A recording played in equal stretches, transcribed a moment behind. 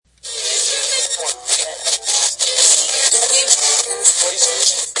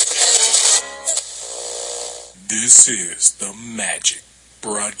This is the Magic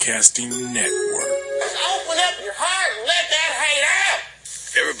Broadcasting Network. Open up your heart and let that hate out.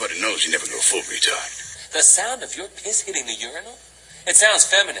 Everybody knows you never go full retard. The sound of your piss hitting a urinal? It sounds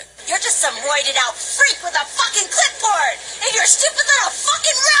feminine. You're just some roided out freak with a fucking clipboard and your stupid little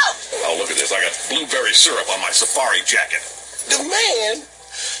fucking rope. Oh, look at this. I got blueberry syrup on my safari jacket. The man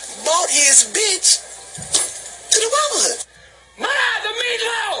bought his bitch to the Brotherhood. Ma, the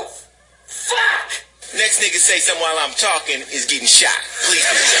meatloaf! Fuck! Next nigga say something while I'm talking is getting shot. Please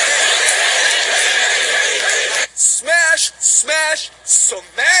do that. Smash, smash,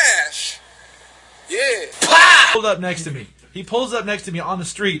 smash. Yeah. Pulled up next to me. He pulls up next to me on the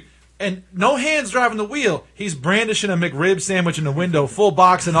street, and no hands driving the wheel. He's brandishing a McRib sandwich in the window, full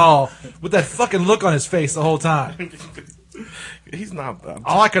box and all, with that fucking look on his face the whole time. He's not.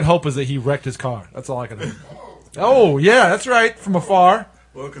 All I could hope is that he wrecked his car. That's all I could hope. Oh, yeah, that's right, from afar.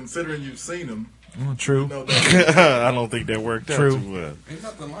 Well, considering you've seen him. True. No, I don't think that worked out too well. Ain't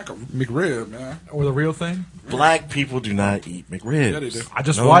nothing like a McRib, man. Or the real thing? Black people do not eat McRibs. Yeah, they do. I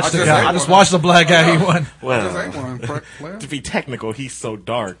just watched the black guy eat one. Well, to be technical, he's so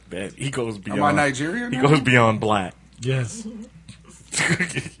dark that he goes beyond. Am I Nigerian? He goes beyond black. Yes.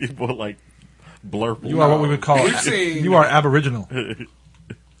 He's more like blurple. You are what we would call. You are Aboriginal.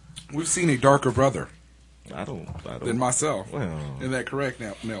 We've seen a darker brother. I don't. Than myself. Well, isn't that correct,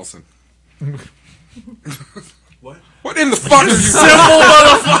 now, Nelson? What? What in the fuck are you simple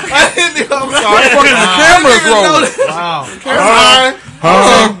motherfucker? I'm sorry. The camera's rolling. Wow.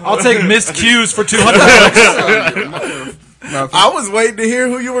 I'll take missed cues for $200. I was waiting to hear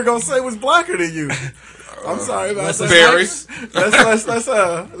who you were gonna say was blacker than you. I'm sorry about that. Barry. Let's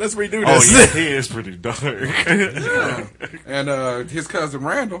redo oh this. yeah, he is pretty dark. Yeah. And his cousin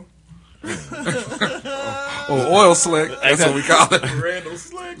Randall. Oil Slick. That's what we call it. Randall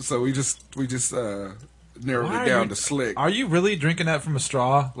Slick. So we just narrowed it down to Slick. Are you really drinking that from a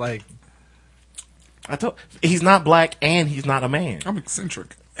straw? Like, he's not black and he's not a man. I'm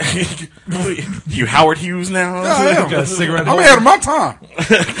eccentric. You Howard Hughes now? Yeah, I am. got a cigarette I'm holder? ahead of my time.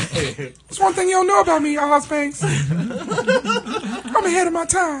 That's one thing you don't know about me, y'all Spanks. I'm ahead of my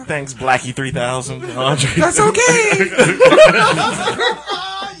time. Thanks, Blackie 3000. Andre. That's okay.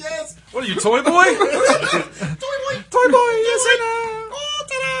 Yes. What are you, Toy Boy? Toy boy, yes I know.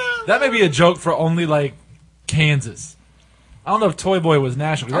 That may be a joke for only like Kansas. I don't know if Toy Boy was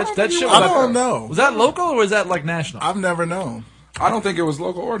national. That shit was I don't know. Was that local or was that like national? I've never known. I don't think it was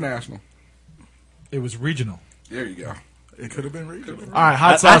local or national. It was regional. There you go. It could have been regional. All right,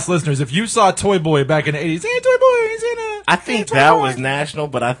 Hot Sauce listeners, if you saw Toy Boy back in the 80s, hey, Toy Boy, he's in a... I think that was national,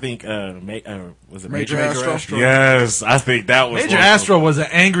 but I think was it Major Astro? Yes, I think that was Major local. Astro was an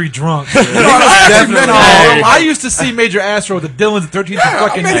angry drunk. Definitely. I used to see Major Astro with the Dylans, the 13th,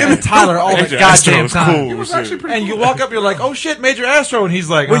 and Tyler all the Major goddamn Astro's time. cool. It was actually pretty And you cool. walk up, you're like, oh shit, Major Astro, and he's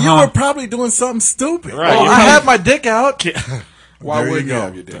like, Well, you were probably doing something stupid. Right. Well, I had my dick out. Why There wouldn't you you go.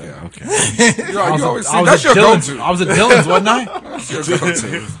 have your dick out? Okay. You always see, I was that's your at Dylans. go-to. I was at Dylans, wasn't I? That's your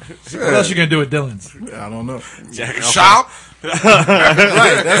go-to. What else you gonna do at Dylans? I don't know. Shop.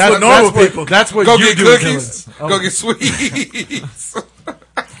 Right. That's what normal people. That's what Go you get do cookies. at Dylans. Go get sweets.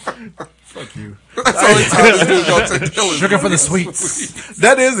 Fuck you. That's the only time you do go to Dylan's. Sugar for the sweets.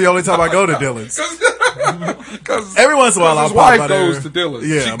 That is the only time I go to Dylan's. Because Every once in a while, I'll his pop wife by goes there. to Dylan's.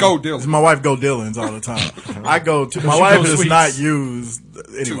 Yeah, She go Dylan's. My wife go Dylan's all the time. I go to. My She wife goes does Sweets. not use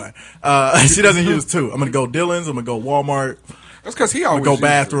anyway. She doesn't use two. I'm gonna go Dylan's. I'm gonna go Walmart. That's because he I'm always gonna go uses it.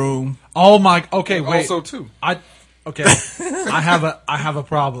 bathroom. Oh my. Okay, wait. Also, too. I have a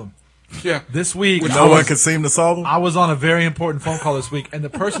problem. Yeah. This week, No one could seem to solve them. I was on a very important phone call this week, and the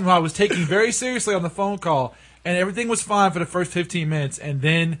person who I was taking very seriously on the phone call, and everything was fine for the first 15 minutes, and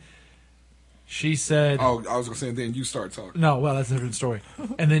then she said, Oh, I was going to say, and then you start talking. no, well, that's a different story.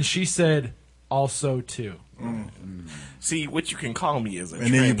 And then she said, also too. See, what you can call me is a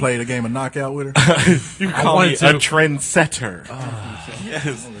And then you played a game of knockout with her. You can call me wanted to. a trendsetter.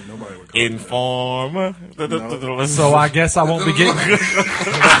 Yes. Inform. So I guess I won't be getting.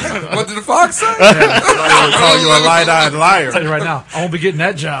 What did the fox say? I'll call you a light-eyed liar. Tell you right now, I won't be getting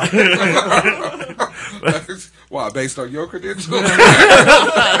that job. Why, based on your credentials? Those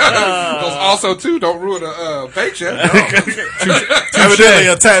also, too, don't ruin a paycheck. Evidently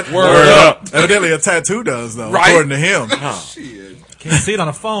a tattoo. Word up. Evidently a tattoo does though, Right. according to him. Shit. Can't see it on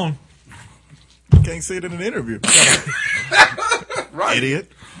a phone. Can't see it in an interview. Right.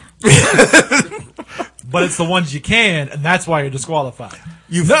 Idiot. But it's the ones you can, and that's why you're disqualified.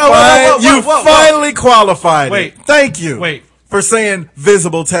 You whoa. finally qualified. Wait. It. Thank you. Wait. For saying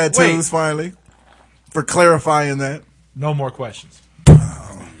visible tattoos. Wait. Finally, for clarifying that. No more questions.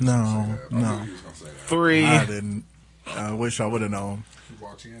 No. 3. I didn't. I wish I would have known.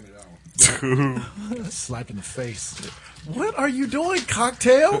 Watching into that one. 2. Slapped in the face. What are you doing,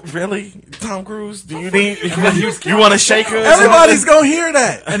 cocktail? Really, Tom Cruise? Do you need? You want to shake her? Everybody's gonna hear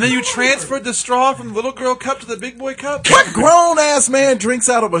that. And then you transferred the straw from the little girl cup to the big boy cup? What grown ass man drinks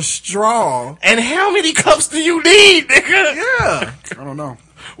out of a straw? And how many cups do you need, nigga? Yeah. I don't know.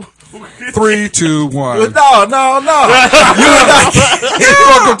 3, 2, 1. No. Welcome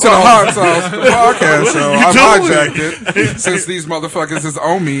to the Hot Sauce podcast show. I hijacked it since these motherfuckers is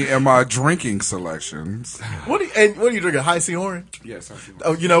on me and my drinking selections. What are you drinking? High C orange? Yes, I see.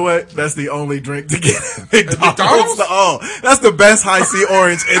 Oh, you know what? That's the only drink to get at McDonald's? That's the best High C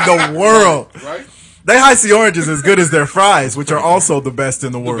orange in the world. Right? They High C orange is as good as their fries, which are also the best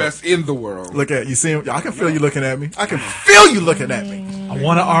in the world. The best in the world. Look at you. See, I can feel you looking at me. I can feel you looking at me. I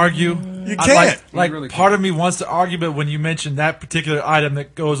want to argue. You can't. Like really part of me wants to argue, but when you mention that particular item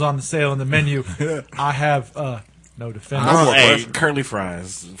that goes on the sale in the menu, I have no defense. Hey, curly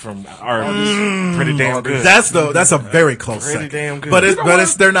fries from Arby's, pretty damn good. That's a very close Pretty second. damn good.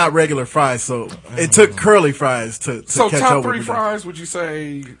 But they're not regular fries, so it took curly fries to So catch top up 3 with them. fries, would you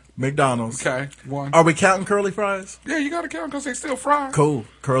say? McDonald's. Okay, 1. Are we counting curly fries? Yeah, you got to count because they still fries. Cool.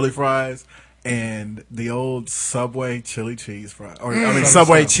 Curly fries and the old Subway chili cheese fries. Or I mean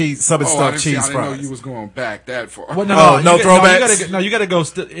Subway cheese sub and Oh, I stuffed didn't, cheese I didn't know fries. you was going back that far. Well, no throwbacks? You got to go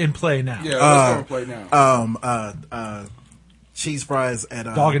in play now. Yeah, let's go and play now. Cheese fries at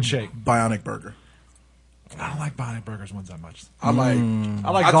Dog and Shake. Bionic Burger. I don't like Bionic Burgers ones that much. I like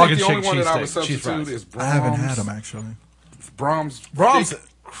I Dog think and the Shake only one that I would cheese substitute fries. is Brahms. I haven't had them actually. Brahms.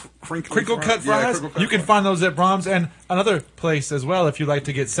 Crinkle cut fries. crinkle cut You can fries. find those at Brahms and another place as well if you like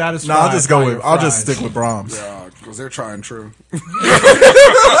to get satisfied. No, I'll just by your stick fries. with Brahms. Yeah, because they're trying true.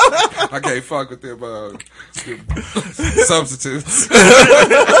 I can't fuck with them substitutes.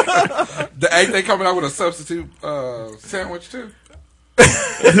 Ain't they coming out with a substitute sandwich too?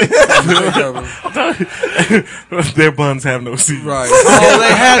 Their buns have no seeds. Right. Oh,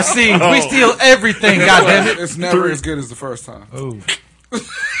 they have seeds. We steal everything, goddammit. It's never as good as the first time. Oh.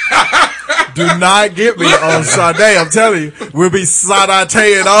 Do not get me on Sade. I'm telling you, we'll be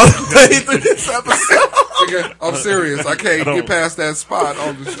Sade-ing all the way through this episode. Nigga, I'm serious. I can't get past that spot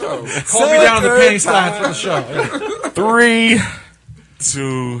on the show. Hold me down on the penny sign for the show. Yeah. 3,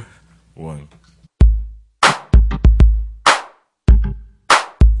 2, 1.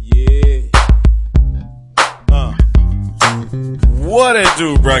 What it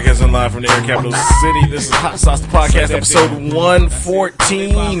do, broadcasting live from the Air Capital City. This is Hot Sauce the Podcast, episode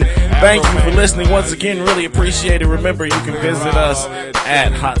 114. Thank you for listening once again. Really appreciate it. Remember, you can visit us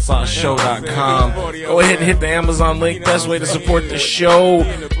at hotsauceshow.com. Go ahead and hit the Amazon link. Best way to support the show.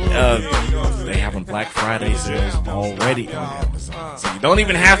 They having Black Friday sales already on Amazon. So you don't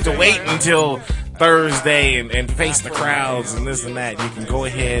even have to wait until Thursday and face the crowds and this and that. You can go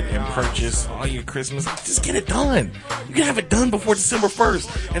ahead and purchase all your Christmas. Just get it done. You can have it done before December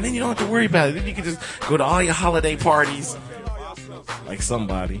 1st. And then you don't have to worry about it. Then you can just go to all your holiday parties. Like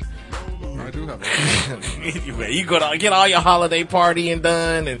somebody. I do have Anyway, you go to get all your holiday partying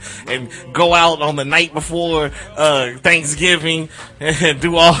done and go out on the night before Thanksgiving and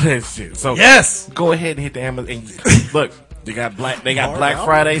do all that shit. So Yes. go ahead and hit the Amazon. And look, they got Black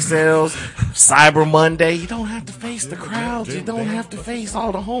Friday sales, Cyber Monday. You don't have to face the crowds. You don't have to face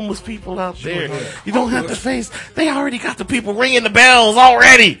all the homeless people out there. You don't have to face. They already got the people ringing the bells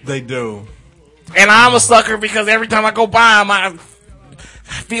already. They do. And I'm a sucker because every time I go by them, I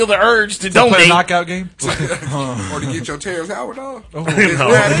feel the urge to Play a donate. knockout game. or to get your Terrence Howard on. No. I'm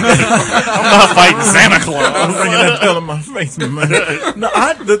not fighting Santa Claus. I'm bringing that pill in my face, man. No,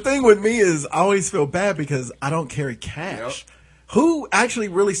 the thing with me is I always feel bad because I don't carry cash. Yep. Who actually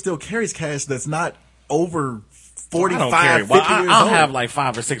really still carries cash that's not over 45, I don't carry. 50 Well, years I'll old? have like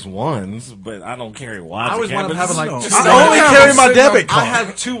 5 or 6 ones, but I don't carry wads. I always wind up having like No. two. I only carry my debit I card.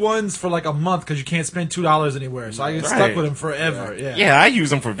 have 2 ones for like a month because you can't spend $2 anywhere. So I get stuck Right. with them forever. Yeah. Yeah, I use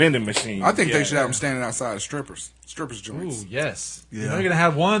them for vending machines. I think yeah. they should have them standing outside of strippers joints. Ooh, yes. Yeah. You know you're gonna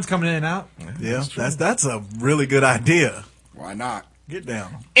have ones coming in and out. Yeah, that's a really good idea. Why not? Get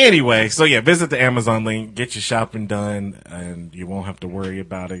down. Anyway, so yeah, visit the Amazon link, get your shopping done, and you won't have to worry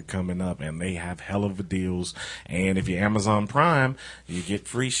about it coming up. And they have hell of a deals. And if you're Amazon Prime, you get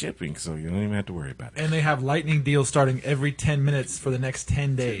free shipping, so you don't even have to worry about it. And they have lightning deals starting every 10 minutes for the next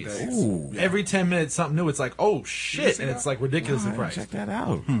 10 days. Ooh. Every 10 minutes, something new. It's like, oh shit, and it's like ridiculously priced. Check that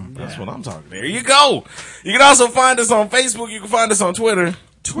out. That's what I'm talking. There you go. You can also find us on Facebook. You can find us on Twitter.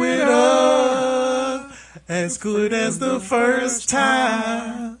 Twitter, as good as the first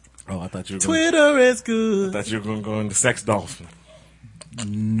time. Oh, I thought you were Twitter is I good. thought you were going to go into Sex Dolphin.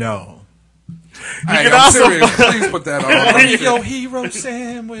 No. Hey, can I'm also serious. Please put that on. Be your hero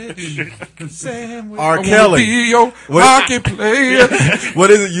sandwich. R. I Kelly. wanna be your What- hockey player. What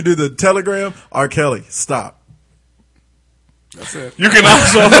is it? You do the telegram? R. Kelly, stop. That's it. You can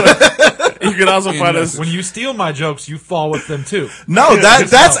also find us. When you steal my jokes, you fall with them too. No,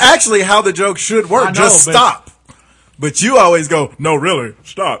 that's actually how the joke should work. I know, Just but- stop. But you always go, no, really,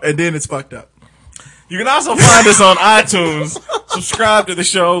 stop. And then it's fucked up. You can also find us on iTunes. Subscribe to the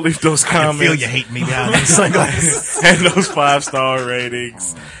show. Leave those comments. hate me behind these sunglasses. and those 5-star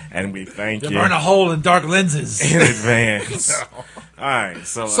ratings. And we thank You you burn a hole in dark lenses. in advance. All right.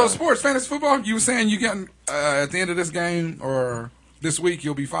 So Sports, fantasy football, you were saying you getting, at the end of this game or this week,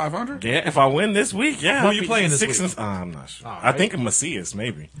 you'll be 500? yeah, if I win this week, yeah. Who I'll you be playing this 6 week? I'm not sure. All I right. think Macias,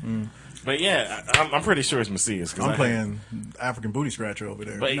 maybe. But yeah, I'm pretty sure it's Macias. I'm playing African Booty Scratcher over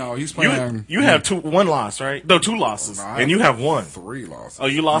there. But No, he's playing- You have one loss, right? No, 2 losses, No, I and you have 1. 3 losses. Oh,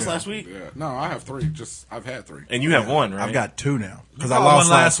 you lost last week, Yeah. No, I have 3. I've had 3. and you have 1, right? I've got 2 now. Because I got lost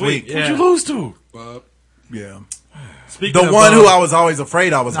one last last week. week. Who'd Yeah. you lose to? Yeah. Speaking The of one Bub, who I was always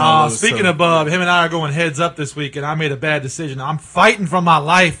afraid I was going to lose speaking to. of Bub, him and I are going heads up this week, and I made a bad decision. I'm fighting for my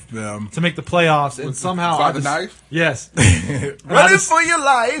life Yeah. to make the playoffs, and somehow by I the knife? Yes, Running for your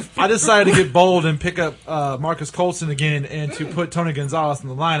life. I decided to get bold and pick up Marcus Colson again, and to put Tony Gonzalez in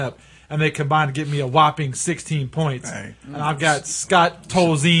the lineup. And they combined to get me a whopping 16 points. Hey. And I've got Scott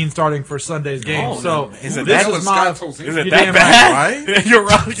Tolzien starting for Sunday's game. Oh, so is it this that- was my. Scott Tolzien? Is it You're that damn bad? right. your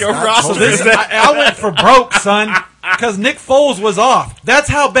roster This, is that? I went for broke, son, because Nick Foles was off. That's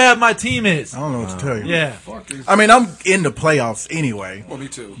how bad my team is. I don't know what to tell you. Yeah. Fuck is. I mean, I'm in the playoffs anyway. Well, me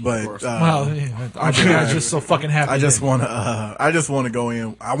too. of But course. Well, yeah, I was just so fucking happy. I just then. want to. I just want to go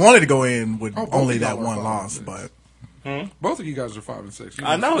in. I wanted to go in with both only of that y'all are one 5 loss, and but both of you guys are 5 and 6. You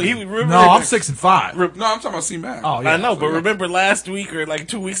I know. No, I'm 6-5. No, I'm talking about C-Mac. Oh, yeah. I know, but remember last week or like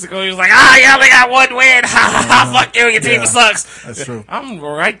 2 weeks ago, he was like, you only got 1 win. Fuck you, your team Yeah. sucks. That's true. I'm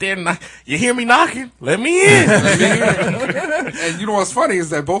right there. You hear me knocking? Let me in. And you know what's funny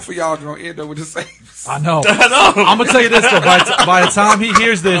is that both of y'all are going to end up with the same. I know. I know. I'm gonna tell you this though. By the time he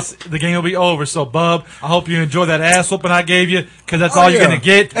hears this, the game will be over. So, Bub, I hope you enjoy that ass whooping I gave you, because that's all you're yeah. gonna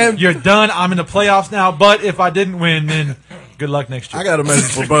get. And- You're done. I'm in the playoffs now. But if I didn't win, then good luck next year. I got a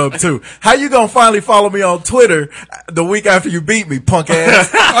message for Bub too. How you gonna finally follow me on Twitter the week after you beat me, punk ass?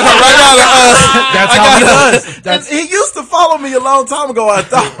 That's how he does. And he used to follow me a long time ago. I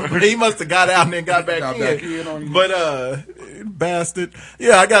thought he must have got out and then got back Got in. back in on you. But bastard,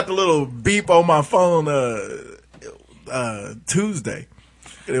 yeah, I got the little beep on my phone Tuesday.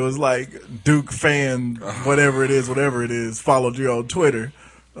 It was like Duke fan, whatever it is, followed you on Twitter.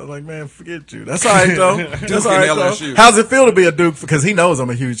 I was like, man, forget you. That's all right though. That's all right and though. LSU. How's it feel to be a Duke? Because he knows I'm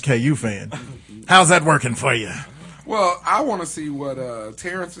a huge KU fan. How's that working for you? Well, I want to see what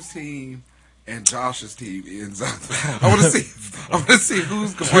Terrence's team and Josh's team ends up. I want to see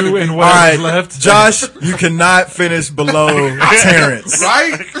who's going to Two be and All what right, left. Josh, you cannot finish below Terrence.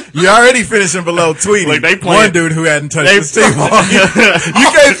 right. You already finishing below Tweety. Like, they playing- one dude who hadn't touched they- his team. You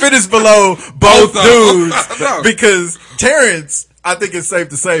can't finish below both Both of dudes them. No. because Terrence, I think it's safe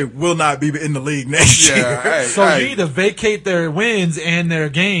to say, will not be in the league next year. Yeah. Hey, So hey. you need to vacate their wins and their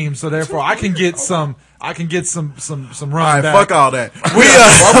games. So therefore, I can get some. I can get some run All right, back. fuck all that.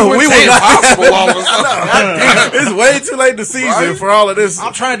 Why would We say will not. impossible all of a sudden? It's way too late in the season Right? for all of this.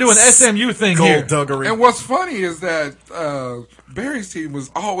 I'm trying to do an SMU thing here. Golduggery. And what's funny is that Barry's team was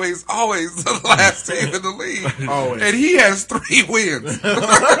always the last team in the league. Always. And he has 3 wins.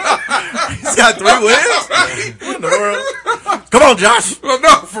 He's got 3 wins. What in the world? Come on, Josh. Well,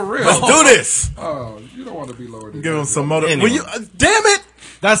 no, for real. Let's do this. Oh, you don't want to be lower than Give him that. some motor. Anyway. Will you, damn it.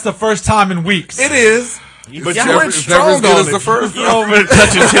 That's the first time in weeks. It is. But Yeah, you went It's never as strong good on as it. the first. You over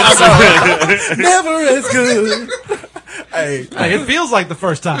touching tips. Never as good. Hey, Hey, it feels like the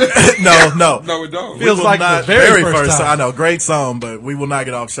first time. no. No, it don't. Feels We will like the not- very first time. I know, great song, but we will not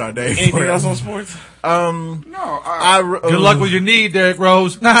get off Sade. Anything else on sports? No, Good luck with your knee, Derrick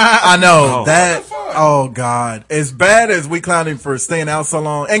Rose. I know Oh. that. What the fuck? Oh God, as bad as we clowned him for staying out so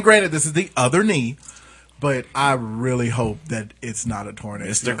long, and granted, this is the other knee, but I really hope that it's not a torn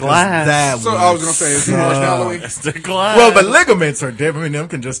ACL. Mr. Glass. That So I was gonna say, is he marshmallowing? It's the glass. well, but ligaments are different. And them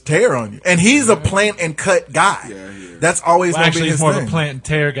can just tear on you, and he's a plant and cut guy. Yeah, he is. That's always Well, going to actually, be he's his more thing. of a plant and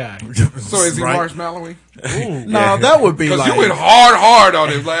tear guy. So is he Right. marshmallowing? No, that would be Because like you went hard on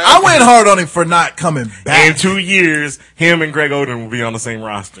him. Like, I went hard on him for not coming in back. 2 years, him and Greg Oden will be on the same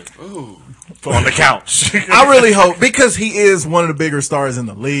roster. Ooh. On the couch. I really hope because he is one of the bigger stars in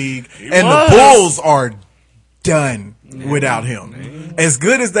the league, and was. the Bulls are done without him. As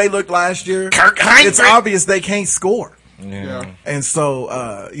good as they looked last year, Kirk Heinrich. it's obvious they can't score. Yeah. And so,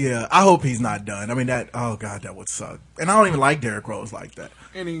 I hope he's not done. I mean, that would suck. And I don't even like Derrick Rose like that.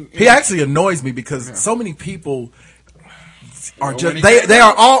 He actually annoys me because so many people are just, they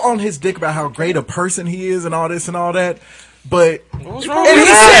are all on his dick about how great a person he is and all this and all that. But and he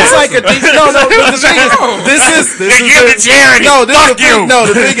seems like a decent. No. The thing is,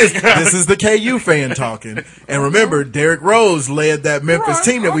 the thing is, this is the KU fan talking. And remember, Derrick Rose led that Memphis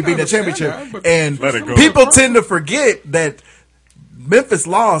team that we beat in the championship. And people tend to forget that Memphis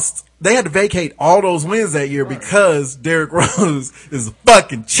lost. They had to vacate all those wins that year because Derrick Rose is a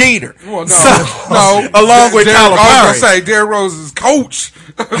fucking cheater. Well, no. Along with Calipari. I was going to say, Derrick Rose's coach.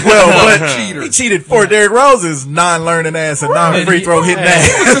 Well, but he cheated for Derrick Rose's non-learning ass and non-free throw hitting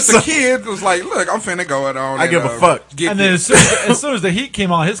ass. Just a kid was like, look, I'm finna go it on. I give a fuck. And then as soon as the Heat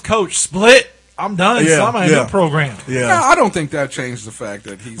came on, his coach split. I'm done. So I'm in a new program. Yeah. No, I don't think that changed the fact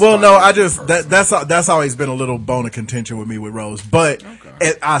that he's. Well, no, I just that's always been a little bone of contention with me with Rose, but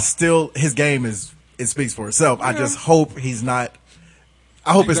I still his game it speaks for itself. Yeah. I just hope he's not.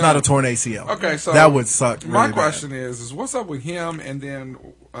 I hope it's not a torn ACL. Okay, so that would suck. My really question bad. is what's up with him and then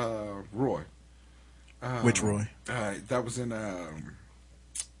Roy? Which Roy? That was in.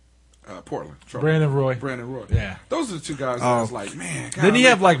 Portland. Brandon Roy. Yeah. Those are the two guys that I was like, man. God, didn't he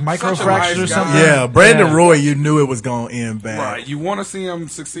have like microfractures or something? Yeah, Brandon Roy, you knew it was going to end bad. Right. You want to see him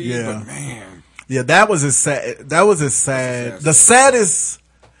succeed, but man. Yeah, that was his sad. The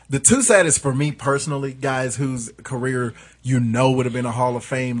two saddest for me personally, guys whose career would have been a Hall of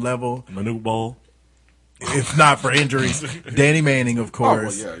Fame level. Manute Bol. If not for injuries. Danny Manning, of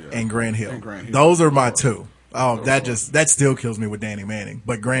course, and Grant Hill. Those are my two. Oh, that still kills me with Danny Manning.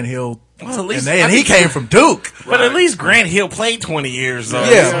 But Grant Hill, and he came from Duke. But at least Grant Hill played 20 years. Though.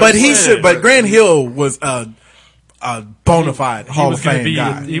 Yeah, but he should. But Grant Hill was a bona fide Hall of Fame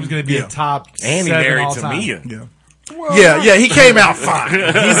guy. He was going to be a top. And he married Tamia. Yeah. Well, he came out fine.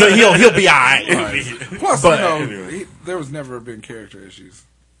 He'll be all right. Plus, there was never been character issues.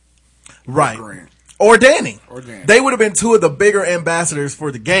 Right. Grant. Or Danny. They would have been two of the bigger ambassadors for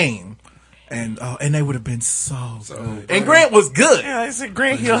the game. And they would have been so good. And Grant was good. Yeah, I said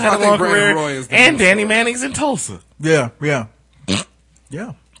Grant Hill had a long career. And Danny Manning's in Tulsa. Yeah. One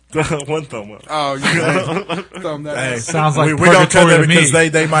thumb up. Oh, yeah. Thumb that. Hey, sounds like we're gonna cut that to because me.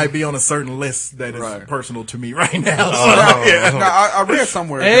 they might be on a certain list that is personal to me right now. I read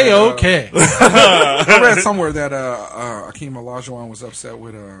somewhere. Okay. I read somewhere that Akeem Olajuwon was upset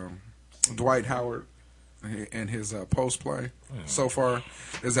with Dwight Howard and his post play so far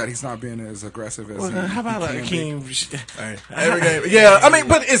is that he's not being as aggressive as how about Akeem? Every game, I mean,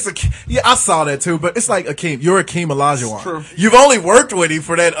 but I saw that too. But it's like Akeem, you're Akeem Olajuwon. True. You've only worked with him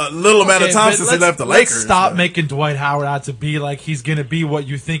for that little amount of time since he left the Lakers. Stop making Dwight Howard out to be like he's going to be what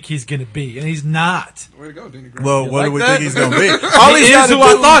you think he's going to be, and he's not. Way to go, Danny Green. Well, what do we think he's going to be? All he is who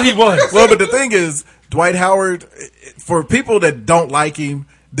I thought he was. Well, but the thing is, Dwight Howard, for people that don't like him,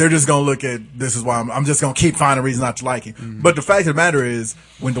 they're just going to look at, this is why I'm just going to keep finding a reason not to like him. Mm-hmm. But the fact of the matter is,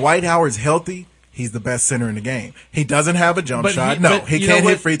 when Dwight Howard's healthy, he's the best center in the game. He doesn't have a jump shot. He can't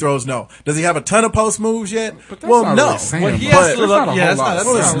hit free throws. No. Does he have a ton of post moves yet? Well, no. Well, he has to live up. He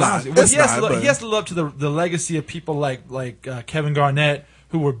has to live up to the legacy of people like Kevin Garnett,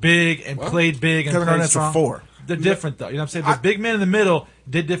 who were big and played big and Kevin played Garnett's strong. a 4. They're different, though. You know what I'm saying? The big man in the middle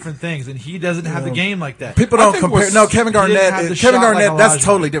did different things, and he doesn't have the game like that. People don't compare. No, Kevin Garnett. Like That's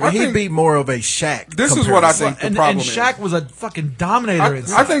totally different. He'd be more of a Shaq. This is what I think the problem is. And Shaq was a fucking dominator.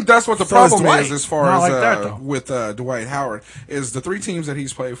 I think that's what the problem is as far as that, with Dwight Howard is the 3 teams that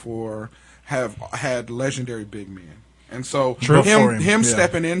he's played for have had legendary big men. And so him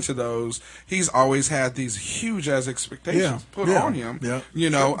stepping into those, he's always had these huge as expectations put on him. Yeah. You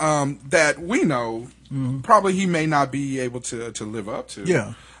know, that we know probably he may not be able to live up to.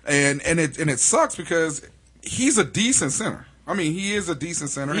 Yeah. And it sucks because he's a decent center. I mean, he is a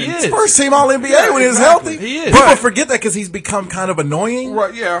decent center. He is. First team All NBA when he was healthy. He is. People forget that because he's become kind of annoying.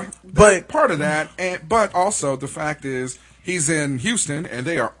 Right, yeah. But part of that, but also the fact is, he's in Houston, and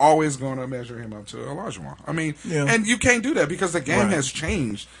they are always going to measure him up to Olajuwon. I mean, and you can't do that because the game has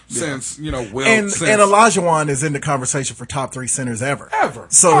changed since, and Olajuwon is in the conversation for top 3 centers ever.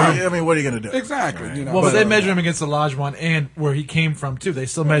 So, I mean, what are you going to do? Exactly. Right. Well, but they measure him against Olajuwon and where he came from, too. They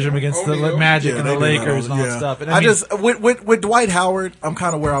still measure him against the Magic and the Lakers and all that stuff. And with Dwight Howard, I'm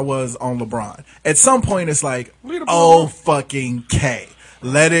kind of where I was on LeBron. At some point, it's like, fucking K.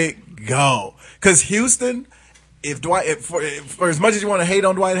 Let it go. Because Houston... For as much as you want to hate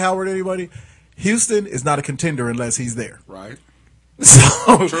on Dwight Howard, anybody, Houston is not a contender unless he's there. Right. So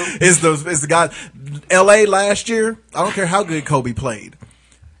it's the guy. L.A. last year, I don't care how good Kobe played.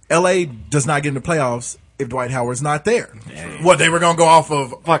 L.A. does not get in the playoffs if Dwight Howard's not there. What, they were going to go off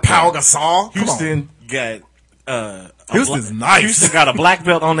of Pau Gasol? Houston got Houston's nice. Houston got a black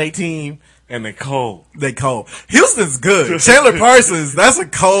belt on their team, and they're cold. They cold. Houston's good. Chandler Parsons, that's a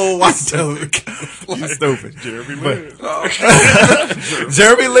cold white dude. You stupid. Jeremy Lin.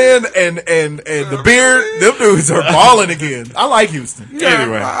 Jeremy Lin and the Beard, them dudes are balling again. I like Houston. Yeah,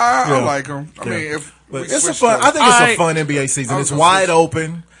 Anyway. I like them. I mean, if It's a fun. I think it's a fun NBA season. It's wide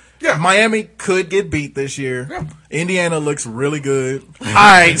open. Yeah. Miami could get beat this year. Yeah. Indiana looks really good. All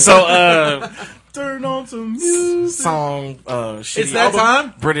right, so turn on some music. Song. It's that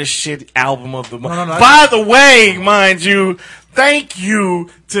time. British shit album of the month. No, By the way, mind you, thank you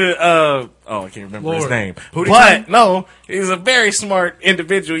to I can't remember his name. But no, he's a very smart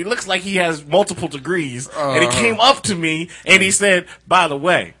individual. He looks like he has multiple degrees, and he came up to me and he said, "By the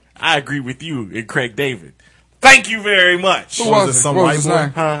way, I agree with you and Craig David. Thank you very much." Who was it? Some What white was boy?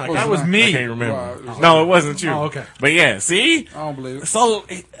 his name? That was me. I can't remember. No, it wasn't you. Oh, okay. But yeah, see? I don't believe it. So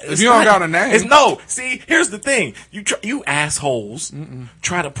If you don't got a name. See, here's the thing. You assholes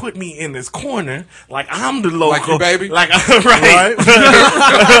try to put me in this corner like I'm the local. Like you, baby? Like, right.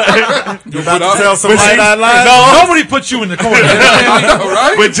 You about to tell somebody that lie? No. Nobody put you in the corner. I know,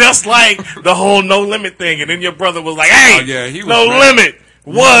 right? But just like the whole No Limit thing, and then your brother was like, hey, Oh, yeah, he was No mad. Limit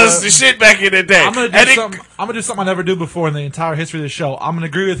was the shit back in the day. I'm gonna do something I never do before in the entire history of the show. I'm gonna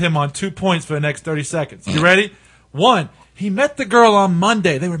agree with him on 2 points for the next 30 seconds. You ready? 1. He met the girl on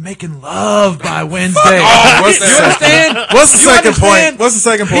Monday. They were making love by Wednesday. You understand? What's the You second understand? point? What's the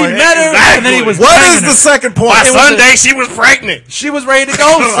second He point? met her, and then he was What banging is the her. second point? By Sunday, she was pregnant. She was ready to go,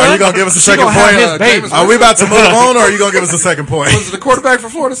 son. Are you going to give us a She second gonna have point? his baby. Are we about to move on, or are you going to give us a second point? Was it the quarterback for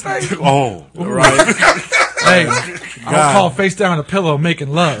Florida State? Oh, Right. Hey, I don't call face down on a pillow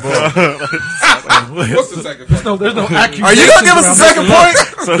making love. What's the second? There's no accusations. Are you going to give us around the second making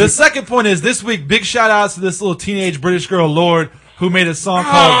love. point? The second point is this week, big shout outs to this little teenage British girl, Lord, who made a song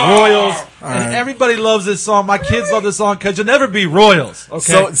called Royals. And everybody loves this song. My kids love this song because you'll never be Royals. Okay.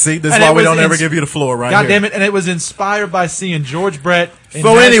 So, see, this is And why it we was don't ever give you the floor right God here. damn it. And it was inspired by seeing George Brett in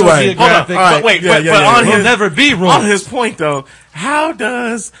So National anyway, hold on. Geographic. All right, wait, Yeah, but, yeah, but yeah, on yeah. We'll his never be on Royals. his point though, how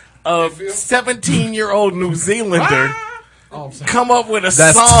does a 17-year-old New Zealander come up with a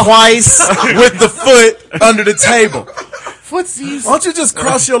That's song? twice with the foot under the table. Footsies. Why don't you just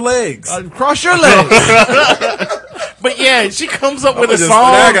cross your legs? Cross your legs. But yeah, she comes up with a Now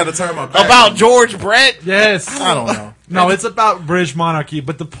song I got to turn my back. about George Brett. Yes. I don't know. No, it's about British monarchy,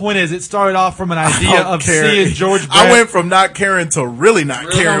 but the point is, it started off from an idea don't of care. seeing George Brett. I went from not caring to really not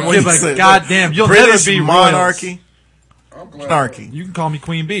caring when give you a said goddamn. You'll British never be monarchy. I'm glad. Monarchy. You can call me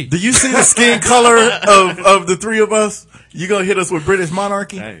Queen Bee. Do you see the skin color of the three of us? You gonna hit us with British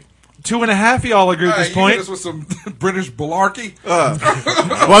monarchy? Hey. 2.5 of y'all agree at Hey, this you point. hit us with some British malarkey. Why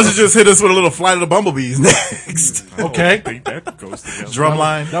don't you just hit us with a little Flight of the Bumblebees next? Okay. I think that goes together.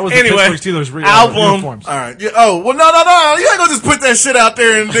 Drumline. That was Anyway, the Pittsburgh Steelers album. uniforms. All right. Yeah, oh well, no. You ain't gonna just put that shit out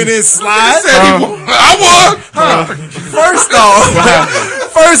there and then it slide. I won. First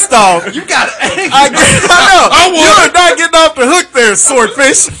off, you got it. I know. You're not getting off the hook there,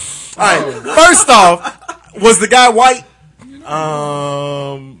 swordfish. All right. First off, was the guy white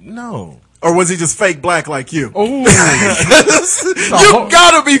No. or was he just fake black like you? Ooh. You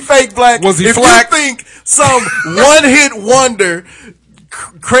gotta be fake black. Was he if black? you think some one-hit wonder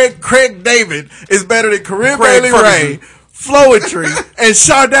Craig David is better than Corinne Craig Bailey Ray, Flowetry, and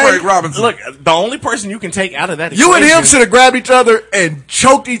Sade. Craig Robinson. Look, the only person you can take out of that You and equation, him should have grabbed each other and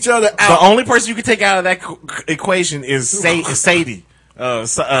choked each other the out. only person you can take out of that equation is Sadie. Don't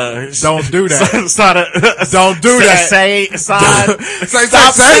do that. Don't do that.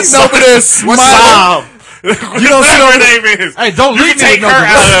 Stop sitting over there smiling. You don't sit over there. her name is. Hey, don't You leave can me take with her no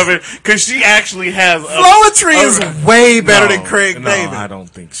out of it because she actually has. Flowetry is way better than Craig no, David. I don't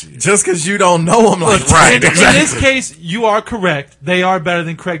think she is. Just because you don't know him like In this case, you are correct. They are better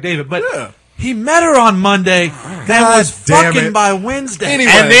than Craig David. But Yeah. he met her on Monday. That God was damn fucking it. by Wednesday.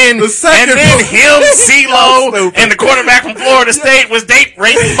 Anyway. And then, The second him, So CeeLo, stupid. and the quarterback from Florida State was date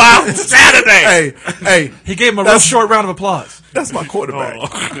raping by Saturday. Hey, He gave him a real short round of applause. that's my quarterback.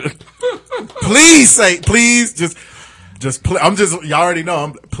 Oh. Please, y'all already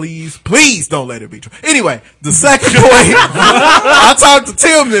know, please don't let it be true. Anyway, the second point, I talked to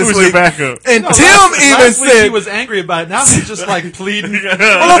Tim this Who's week. your backup? And Tim even Last week he said, was angry about it. Now he's just like pleading.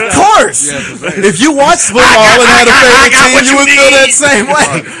 well, of course. If you watched football and had a favorite got team, what you you would feel that need. same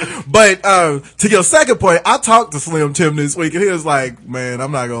way. But to your second point, I talked to Slim Tim this week, and he was like, man,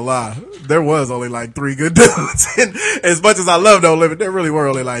 I'm not going to lie. There was only like 3 good dudes. And as much as I love No Limit, there really were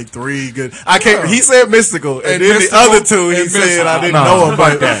only like 3 good. I can't, he said Mystical, and then Mystical the other 2, he and said Mystical. I didn't know him.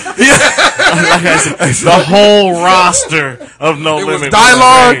 But, The whole roster of No It was Limit.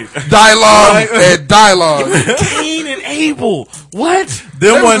 Dialogue, and Dialogue. Cain and Abel. What?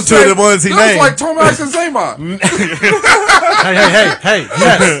 Them one two the ones he It named. was like Tomax and Zaymon. Hey,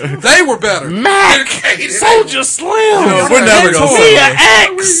 yes. They were better. Mac, Soldier Slim. We're never gonna say Mia that.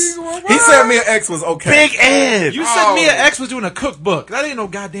 X. He said Mia X was okay. Big Ed. You said Mia X was doing a cookbook. That ain't no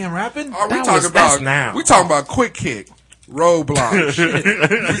goddamn rapping. Are we That talking was- about that's now. We talking about Quick Kick, Roadblock. We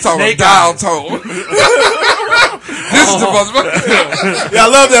talking Snake about Dial Tone. This is the most. Yeah, I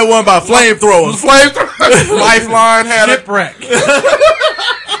love that one by Flamethrowers. Lifeline had it. Shipwreck.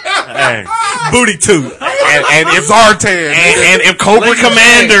 Hey. Booty Tooth. And if Zartan. and if Cobra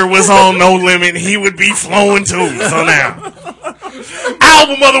Commander was on No Limit, he would be flowing too. So now,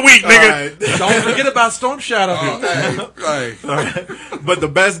 album of the week, nigga. Right. Don't forget about Storm Shadow. Hey. But the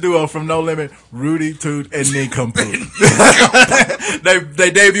best duo from No Limit, Rudy Toot and Nincompoop.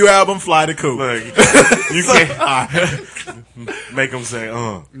 they debut album, Fly the Coop. Look, you can't make them say,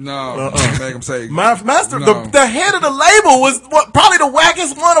 No. Make him say. My master, No. the head of the label was probably the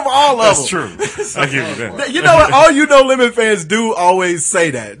wackest one of all of That's them. true. I give you that. You know what? All you No Limit fans do always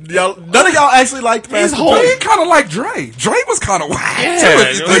say that. Y'all, none of y'all actually liked Master Well, P. he kind of like Dre. Dre was kind of whack. Yeah, too,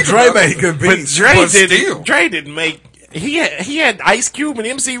 if you But think Dre about made it. good But beats. Dre didn't make. He had Ice Cube and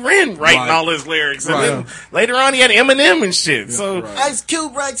MC Ren writing Right. all his lyrics, and Right. then later on he had Eminem and shit. So right. Ice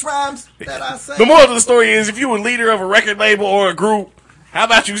Cube writes rhymes that I say. the moral of the story is, if you were leader of a record label or a group, how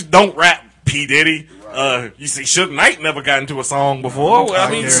about you don't rap, P Diddy? You see, Suge Knight never got into a song before. Well, I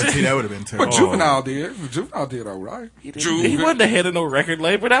mean, guarantee that would have been terrible. But Juvenile did. Juvenile did all right. he wasn't the head of no record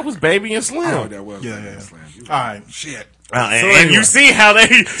label. That was Baby and Slim. Oh, that was Yeah. Slam. All right. Shit. And anyway. you see how they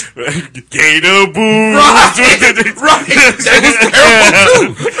Gator Boo. Right. That was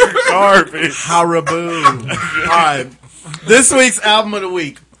terrible too. Garbage. Haribo. All right. This week's album of the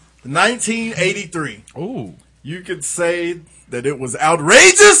week, 1983. Ooh. You could say that it was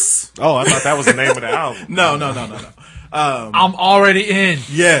outrageous. Oh, I thought that was the name of the album. No. I'm already in.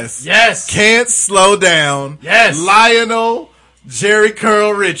 Yes. Yes. Can't Slow Down. Yes. Lionel Jerry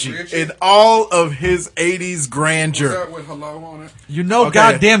Curl Ritchie in all of his 80s grandeur. That with Hello on it. You know Okay.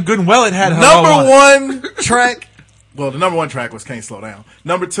 goddamn good and well it had Hello on it. Number one track. Well, the number one track was Can't Slow Down.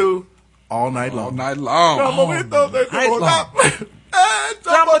 Number two, All Night Long. All night long.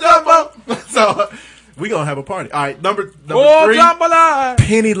 So we gonna have a party. All right, number Oh, three, jambalaya.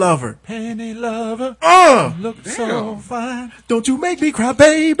 Penny Lover. Penny lover. Look so Damn. fine. Don't you make me cry,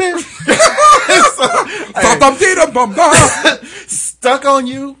 baby. Stuck on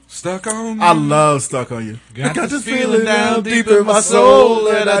You. Stuck on. I love Stuck on You. Got this feeling down deep in my soul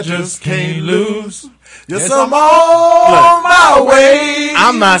that I just can't lose. Yes, I'm on my way.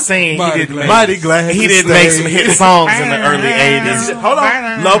 I'm not saying he didn't make, Mighty glad he to didn't stay. make some hit songs in the early 80s. Hold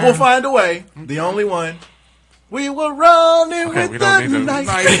on. Love Will Find a Way. The only one. We were running Okay, with we don't the need to- night.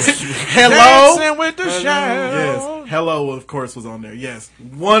 Night. Hello. Dancing with the shadow. Yes. Hello, of course, was on there. Yes.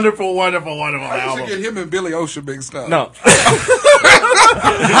 Wonderful, wonderful, wonderful I used to album. get him and Billy Ocean mixed up. No.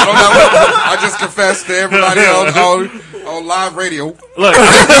 I just confessed to everybody on live radio. Look,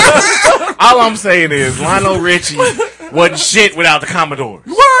 all I'm saying is Lionel Richie wasn't shit without the Commodores.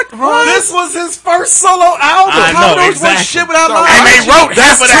 What? This was his first solo album. I know, Commodores exactly. was shit without And they wrote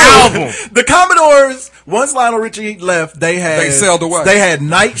half of the album. The Commodores, once Lionel Richie left, they sailed away. They had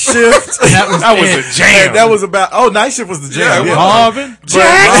Night Shift. That was a jam. And that was about, Night Shift was the jam. Yeah, Marvin.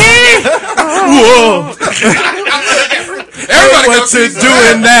 Jackie! Whoa. Everybody What got a you piece of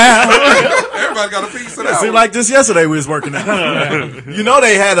doing now? Everybody got a piece of It seemed that. like just yesterday we was working out. You know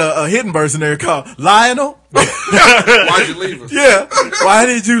they had a hidden verse in there called Lionel. Why'd you leave us? Yeah. Why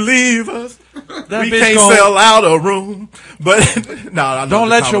did you leave us? That We bitch can't gon- sell out a room. But no, I love Don't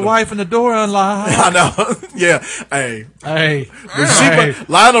the let your Commodore. wife in the door unlocked. I know. Yeah. Hey. Hey. But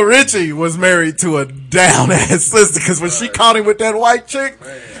Lionel Richie was married to a down ass sister because when she caught him with that white chick,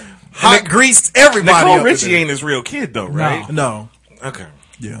 hot greased everybody. Nicole up Richie in ain't his real kid though, right? there. No. Okay.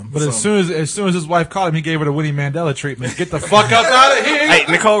 Yeah. But as soon as his wife caught him, he gave her the Winnie Mandela treatment. Get the fuck up out of here. Hey,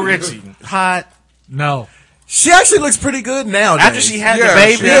 Nicole Richie, hot. No. she actually looks pretty good now. After she had Yeah, the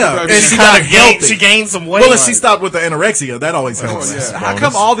baby, she had the baby. And she she kind got of healthy. gained some weight. Well, if she stopped with the anorexia, that always helps. yeah. How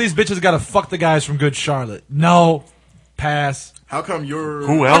come all these bitches got to fuck the guys from Good Charlotte? No. Pass. How come you're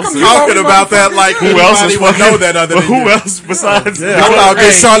Who else? come is- you talking don't about that like Who else is anybody would fucking? know that other But than who you? else besides? Yeah, I thought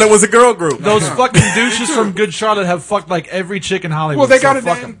Good Charlotte was a girl group. Those fucking douches from Good Charlotte have fucked like every chick in Hollywood. Well, they got so a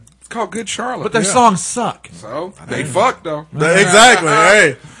fuck name 'em. called Good Charlotte. But their songs suck. So they fucked though. Exactly.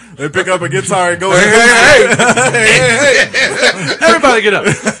 Hey, they pick up a guitar and go. Hey, Everybody get up.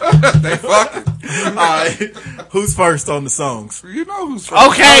 they fucked. All right. Who's first on the songs? You know who's first.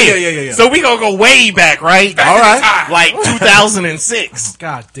 Okay. Oh, yeah. So we gonna go way back, right? All right. Like 2006.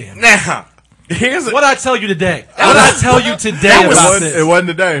 God damn it. Now, here's What I tell you today? What I tell you today about this? It wasn't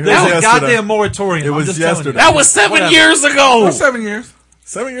today. It was There's a yesterday. goddamn moratorium. It I'm was just telling yesterday. you. that was 7 years ago. What's 7 years?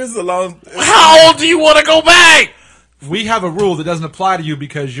 7 years is a long. How old do you want to go back? We have a rule that doesn't apply to you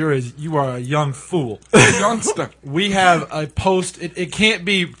because you are a young fool. Youngster. We have a post. It can't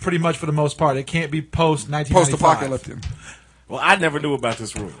be pretty much for the most part. It can't be post 1995. Post-apocalyptic. Well, I never knew about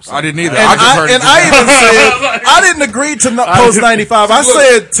this rule. So. I didn't either. And I just heard I even said I didn't agree to post 95. I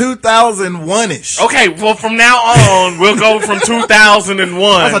said 2001-ish. Okay, well, from now on, we'll go from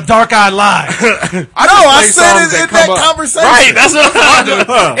 2001. That's a dark-eyed lie. I said it in that conversation. Right, that's what I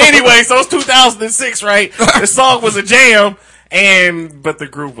do. Anyway, so it's 2006, right? The song was a jam, but the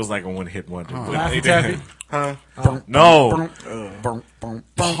group was like a one-hit wonder. Laffy Taffy? Huh? No.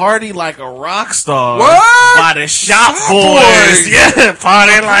 Party Like a Rock Star What? by the Shop Boys. Yeah,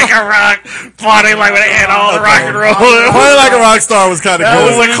 Party Like a Rock. Party like when they had all the rock and roll. Party Like a Rock Star was kind of good.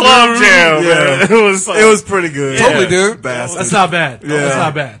 That was a club jam. Yeah. Man. It was pretty good. Totally, dude. Bastard. That's not bad. Yeah. That's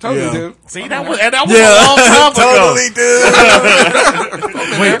not bad. Totally, Yeah. dude. See, that was a long time ago. Totally,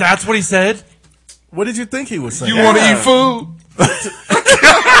 dude. Wait, that's what he said? What did you think he was saying? You want to eat food?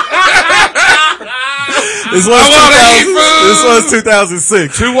 This was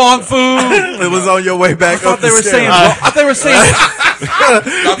 2006. Too long food. It was on your way back up They the were scale. saying. I thought they were saying.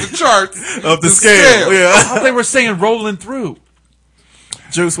 Not the chart. Up the scale. I Yeah. thought they were saying rolling through.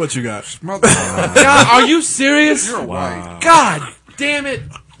 Juice, what you got? God, are you serious? You're white. God damn it!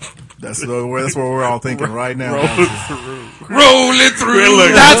 That's what we're all thinking right now. Rolling through.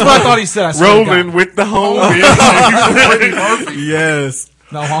 That's what I thought he said. I swear to God. Rolling with the homies. Yes.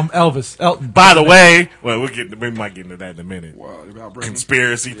 No, I'm Elvis. Elton. By the way, well, we might get into that in a minute. Wow, about bringing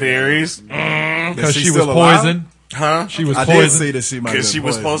Conspiracy theories. Because she she was still alive? poisoned. Huh? She was I did poisoned. see that she might Because she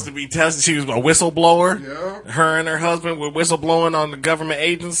was supposed to be tested. She was a whistleblower. Yeah. Her and her husband were whistleblowing on the government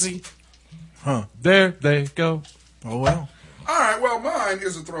agency. There they go. Oh, well. All right, well, mine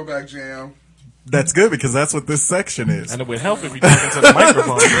is a throwback jam. That's good because that's what this section is. And it would help if you talk into the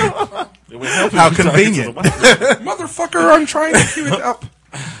microphone. It would help if How you talk convenient. into the microphone. Motherfucker, I'm trying to cue it up.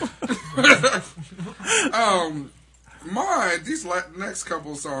 These next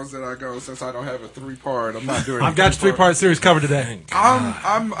couple songs that I go, since I don't have a 3-part, I'm not doing. I've got your 3-part series covered today.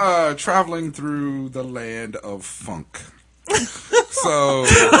 I'm traveling through the land of funk. So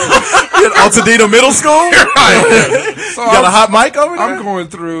In Altadena Middle School? so You got a hot mic over there? I'm going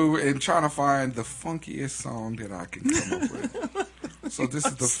through and trying to find the funkiest song that I can come up with. So this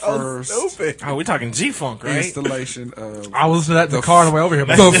is the first Stupid. Oh, we're talking G-Funk, right? installation of I was listening to that in the car on the way over here.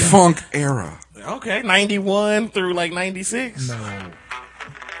 the funk era. Okay, 91 through like 96. No.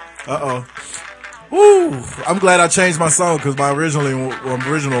 Uh-oh. Woo! I'm glad I changed my song because my original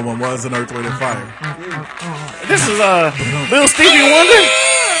one was an Earth, Wind & Fire. This is Little Stevie Wonder.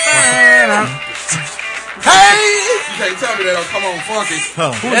 Hey! You can't tell me that don't come on funky.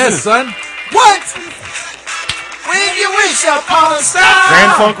 Yes, son. What? When you wish upon a star.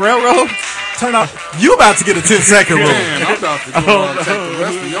 Grand Funk Railroad. Turn off. You about to get a 10-second rule. Man, I'm about to go on and take the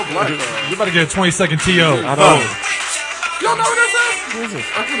rest of your black card. You about to get a 20-second TO. I know. Y'all know what this is? What is it?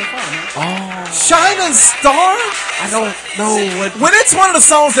 Earth, Wind & Fire, man. Shining Star? I don't know what. When it's one of the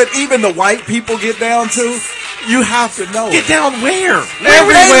songs that even the white people get down to, you have to know Get it. down where?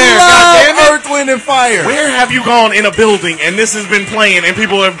 Everywhere, goddammit. Earth, Wind & Fire. Where have you gone in a building and this has been playing and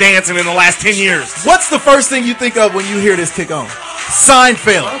people are dancing in the last 10 years? What's the first thing you think of when you hear this kick on?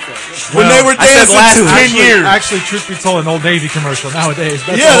 Seinfeld. When Well, they were I said dancing last to it. 10 years. Actually, truth be told, an Old Navy commercial nowadays.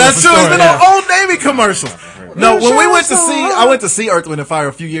 Yeah, that's true. It's been an an Old Navy commercial. No, when we went to see, I went to see Earth, Wind & Fire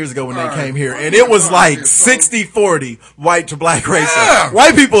a few years ago when they came here, and it was like 60-40 white to black ratio. Yeah.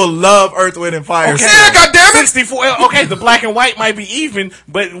 White people love Earth, Wind & Fire. Okay, Yeah, goddammit. 64. Okay, the black and white might be even,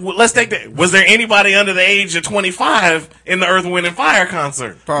 but let's take that. Was there anybody under the age of 25 in the Earth, Wind & Fire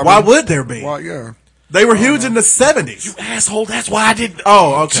concert? Probably. Why would there be? Well, yeah. They were huge in the 70s. Asshole, that's why I did.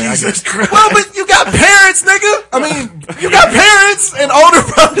 Oh, okay. Jesus Christ. Well, but you got parents, nigga. I mean, you got parents and older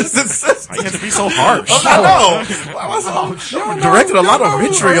brothers and sisters. You have to be so harsh. I know. I directed a lot of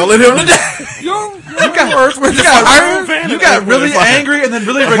vitriol in him today. You got Earth, Wind & Fire. You got really angry and then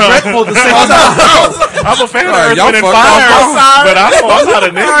really regretful at the same time. I'm a fan of Alright, Earth, y'all Wind & fucked Fire, up. but I'm not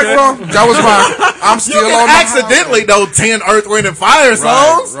a All right, nigga. well, that was mine. I'm still You on can the accidentally know 10 Earth, Wind & Fire Right,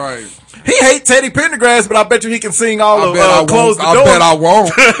 songs. right. He hate Teddy Pendergrass, but I bet you he can sing all of Close the I Door. bet I won't.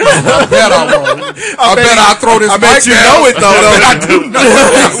 I bet I won't. I bet I'll throw this I bet mic you down. know it, though. I do know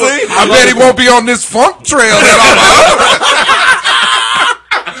it. See? I bet he won't be on this funk trail that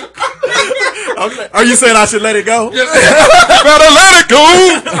I'm on. Okay. Are you saying I should let it go? Better let it go.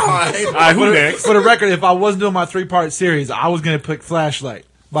 All right, who next? For the record, if I wasn't doing my 3-part series, I was going to pick Flashlight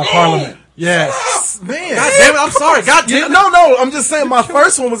by Parliament. Yes. Man. God damn it, I'm sorry. God damn it. No, I'm just saying my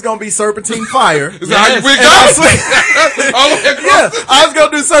first one was going to be Serpentine Fire. Is that how you went I was going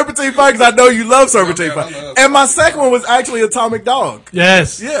to do Serpentine Fire because I know you love Serpentine Fire. And my second one was actually Atomic Dog.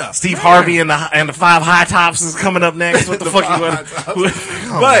 Yes. Yeah. Steve Harvey and the 5 High Tops is coming up next. What the fuck you want?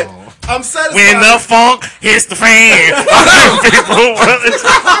 But I'm satisfied. When the funk hits the fan.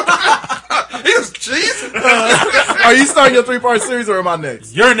 He's cheesy. Are you starting your 3-part series or am I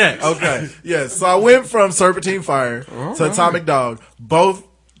next? You're next. Okay. Yes. So I went from Serpentine Fire to Atomic Dog. Both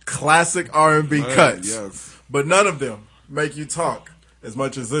classic R&B cuts. Yes. But none of them make you talk as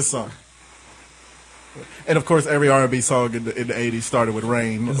much as this song. And of course, every R&B song in the 80s started with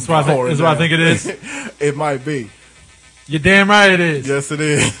Rain. That's what I think it is. It might be. You're damn right it is. Yes, it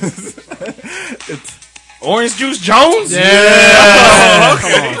is. It's Orange Juice Jones? Yeah. Oh,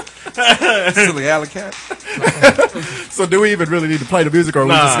 okay. Silly alley cat. So do we even really need to play the music, or are we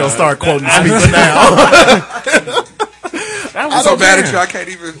Nah. just gonna start quoting speech now? That was I'm so mad at you, I can't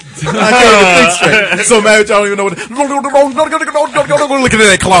even. I can't even think straight. So mad at you, I don't even know what. Look at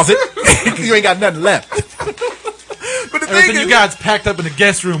that closet. You ain't got nothing left. But the thing Everything is, you got's packed up in the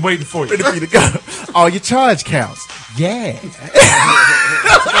guest room waiting for you. ready for you to go. All your charge counts. Yeah.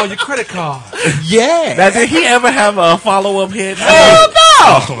 Oh, your credit card. Yeah. Now, did he ever have a follow-up hit? Hell no.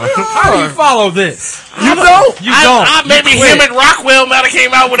 How do you follow this? You don't. You don't. Maybe him and Rockwell might have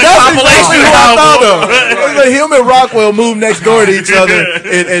came out with a That's compilation exactly what I thought album. of. Like him and Rockwell moved next door to each other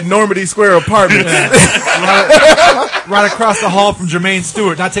in Normandy Square apartments. Right across the hall from Jermaine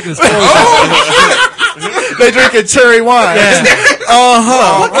Stewart, not taking his clothes off. They drinking cherry wine.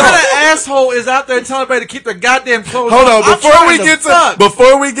 What kind of asshole is out there telling everybody to keep their goddamn clothes Hold on? on,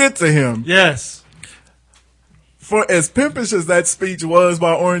 before we get to him, Yes. for as pimpish as that speech was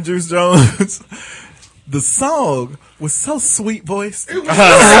by Orange Juice Jones, the song was so sweet voiced. It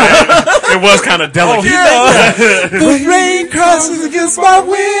was kind of delicate. The rain crosses against my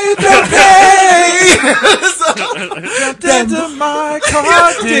window pane. Jumped into my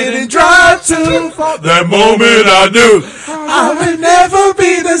car, Didn't drive too far. That moment I knew. I would never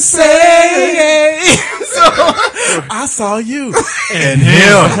be the same. So I saw you and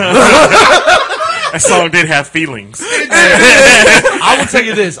him. That song did have feelings. I will tell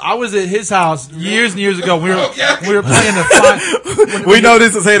you this. I was at his house years and years ago. We were playing the fun. We know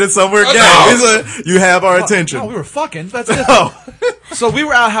this is headed somewhere. You have our attention. No, we were fucking. That's different. So we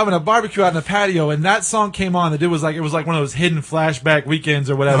were out having a barbecue out in the patio, and that song came on. It was like one of those hidden flashback weekends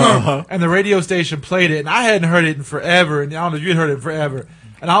or whatever. And the radio station played it, and I hadn't heard it in forever. And I don't know if you'd heard it in forever.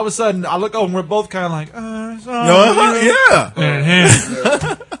 And all of a sudden, I look over, and we're both kind of like, Yeah.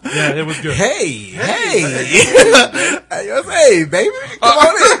 yeah, it was good. Hey, baby, come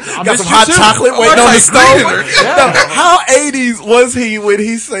on in. Got some hot chocolate waiting on the stove. How 80s was he when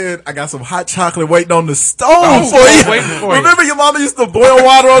he said, "I got some hot chocolate waiting on the stove for you"? Waiting for you. Remember, your mama used to boil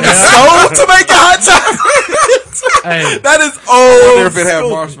water on the stove to make a hot chocolate. Hey. That is old. There if it had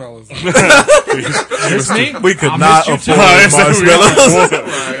marshmallows. It's me. We could I not missed you afford too.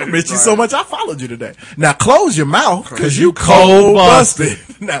 marshmallows. Missed you so much. I followed you today. Now close your mouth because you cold busted.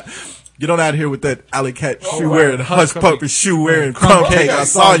 Now you don't out here with that alley cat shoe wearing, hush puppy shoe wearing, crumb cake. I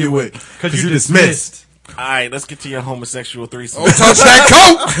saw you with Because you dismissed. All right, let's get to your homosexual threesome. Don't touch that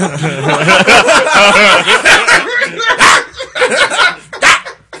coat.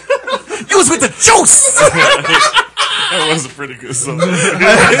 You was with the juice. That was a pretty good song.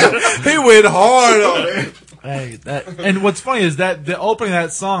 He went hard on it. Hey, and what's funny is that the opening of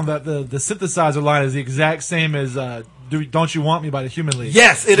that song, that the synthesizer line is the exact same as "Don't You Want Me" by the Human League.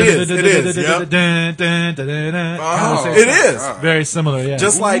 Yes, it is. It is. Yep. It is. Very similar. Yeah.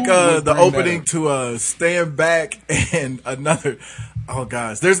 Just like the opening to "Stand Back" and another. Oh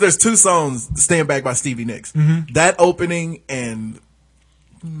gosh, there's 2 songs. "Stand Back" by Stevie Nicks. Mm-hmm. That opening and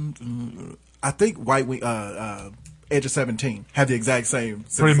I think White Wing, Edge of 17 have the exact same.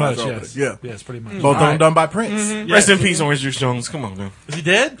 Pretty much, opening. yes. Yeah. Yes, pretty much. Both of them done by Prince. Mm-hmm. Rest in peace, Orange Juice Jones. Come on, man. Is he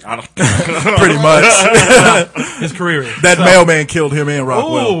dead? Pretty much. His career is. That mailman killed him and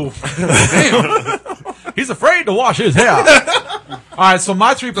Rockwell. Ooh. Damn. He's afraid to wash his hair. All right, so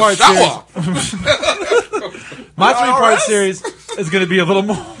my 3-part series. My 3-part series is going to be a little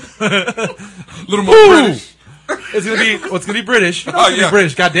more British. It's gonna be British. It's gonna be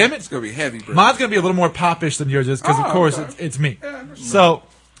British. God damn it! It's gonna be heavy. British. Mine's gonna be a little more popish than yours is because, of course, it's me. Yeah, so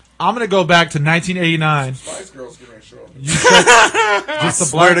I'm gonna go back to 1989. Spice Girls getting ready to show up. You said I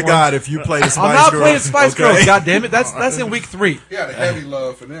swear to God, if you play the Spice Girls, I'm not playing Spice Girls. God damn it! That's in week 3. Yeah, the heavy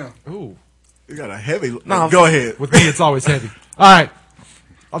love for them. Ooh. You got a heavy. No, go ahead. With me, it's always heavy. All right.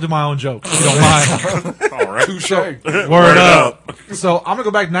 I'll do my own joke, if you don't mind. All right. Touche. Word up. So I'm going to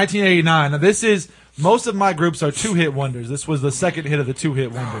go back to 1989. Now, this is, most of my groups are two-hit wonders. This was the second hit of the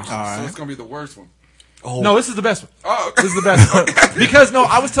two-hit wonders. So it's going to be the worst one. No, this is the best one. Oh, okay. This is the best one. Because, no,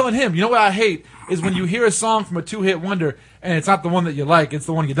 I was telling him, you know what I hate is when you hear a song from a two-hit wonder and it's not the one that you like, it's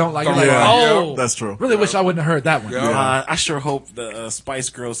the one you don't like. You're like, oh, that's true. Really wish I wouldn't have heard that one. I sure hope the Spice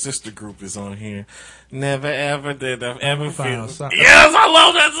Girls sister group is on here. Never ever did I ever feel. Yes, I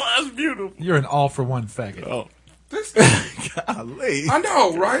love that song. It's beautiful. You're an all-for-one faggot. Oh. Golly. I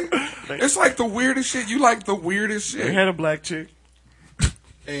know, right? It's like the weirdest shit. You like the weirdest They shit. had a black chick.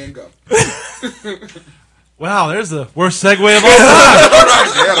 And go. Wow, there's the worst segue of all time.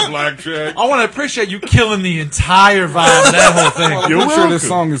 They had a black chick. I want to appreciate you killing the entire vibe of that whole thing. Well, I'm sure this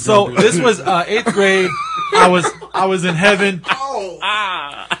song is So gonna be- this was 8th grade. I was in heaven.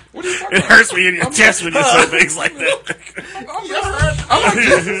 What are you talking It hurts me in your chest when you say things like that.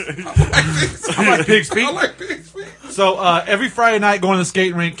 I like pig's feet. I like pig's feet. So every Friday night going to the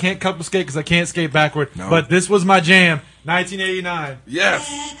skating rink, can't couple skate because I can't skate backward. But this was my jam, 1989. Yes.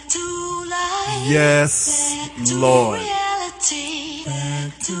 Yes, Lord.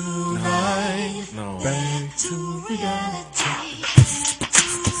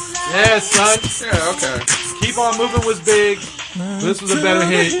 Yes, son. Yeah, okay. Keep On Moving was big. This was a better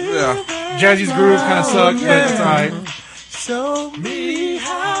hit. Yeah. Jazzy's Groove kind of sucked, but it's all right. Show me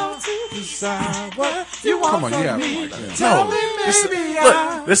how to decide what you want. Come on, yeah.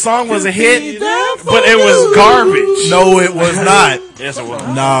 Look, this song was a hit, but it was garbage. No, it was not. Yes, it was.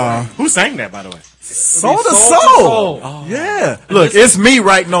 Nah. Who sang that, by the way? Soul to Soul. Soul. Yeah. Look, it's me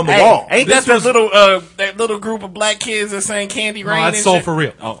writing on the wall. Ain't that that little group of black kids that sang Candy Rain? No, that's and Soul shit? for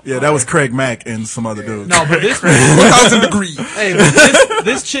real. Oh, Yeah, that was Craig Mack and some other dudes. No, but this 1,000 degrees. hey,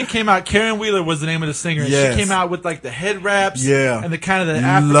 this chick came out. Karen Wheeler was the name of the singer. And Yes. She came out with like the head wraps, Yeah. and the kind of the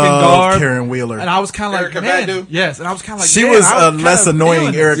African Love garb. Karen Wheeler. And I was kind of like, Erykah man, Badu? yes. And I was kind of like, She man, was I a kinda less annoying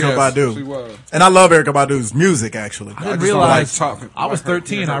feeling it. Erica Yes, Badu. she was. And I love Erica Badu's music, actually. I didn't just don't realize like talking. I was Like her-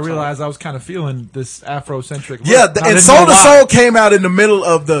 13. I realized I was kind of feeling this Afrocentric. Yeah, look. I and didn't Soul know to why. Soul came out in the middle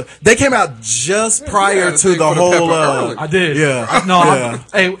of they came out just prior yeah, to they the put a whole, pepper early. I did. Yeah. No. Yeah.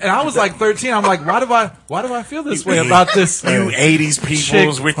 Hey, and I was like 13. I'm like, why do I feel this way about this? You 80s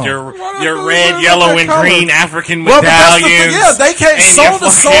peoples Chick. with your do red, they yellow, wear and that green color? African Well, but that's the medallions. thing, yeah, they came- and Soul your to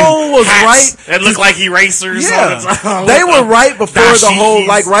fucking Soul was hats right- That look like erasers. Yeah, on the top. they were right before the whole, Dashikis.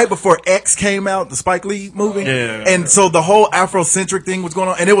 like right before X came out, the Spike Lee movie. Yeah. And so the whole Afrocentric thing was going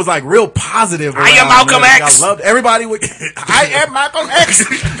on, and it was like real positive. I am around Malcolm there. X. I loved everybody. I am Malcolm X.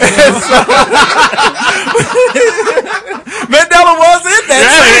 Mandela was in that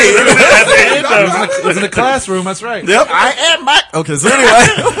scene. It was in the classroom. That's right. Yep, I am Mac. Okay, so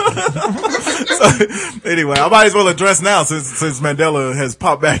anyway, I might as well address now since Mandela has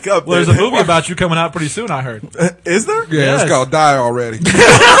popped back up. Well, there's a movie about you coming out pretty soon. I heard. Is there? Yeah, Yes. it's called Die Already.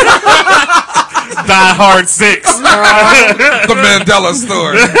 Die Hard 6. The Mandela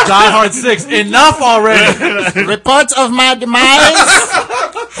story. Die Hard 6. Enough already. Reports of my demise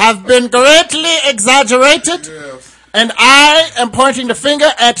have been greatly exaggerated, and I am pointing the finger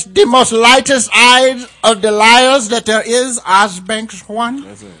at the most lightest eyed of the liars that there is, Osbanks one,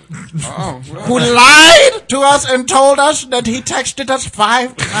 who lied to us and told us that he texted us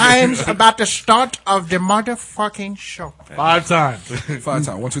 5 times about the start of the motherfucking show. 5 times. 5 times.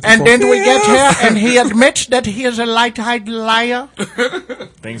 1, 2, 3, And 4. then we get here, and he admits that he is a light-eyed liar,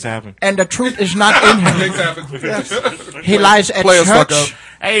 Things happen. and the truth is not in him. Things happen. He lies at Players fuck church. up.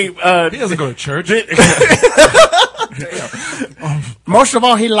 Hey, He doesn't go to church. Most of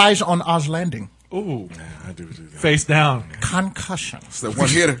all, he lies on Oz Landing. Ooh. Face down. Concussion. It's that one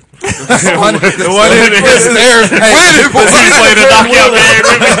hitter. the one in Stairs. He's playing a knockout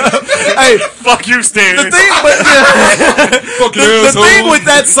game. Hey, Fuck you, Stairs. the thing with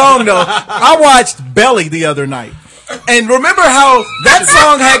that song though, I watched Belly the other night. And remember how that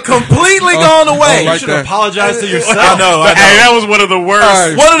song had completely gone away. like You should that. apologize to yourself. I know. Hey, that was one of the worst.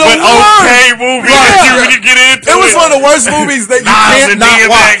 Right. One of the but worst. okay movies Yeah. that you get into. It was one of the worst movies that you Nas can't and not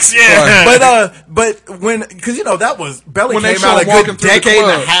DMX, watch. yeah. But when, because you know that was Belly When they came show out a him good walking through the decade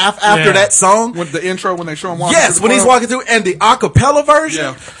and a club. half after Yeah. that song. With the intro, when they show him walking Yes, through when the he's club. walking through, and the acapella version.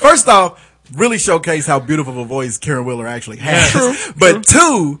 Yeah. First off, really showcase how beautiful of a voice Karen Wheeler actually has. True. But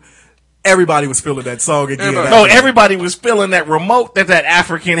two, everybody was feeling that song again. Everybody. No, everybody was feeling that remote that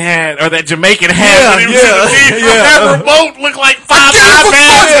African had, or that Jamaican had Yeah, when he was in the yeah, TV. yeah. That remote looked like 5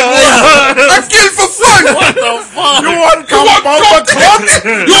 iPads. I kill for fun. What the fuck? You want to come You want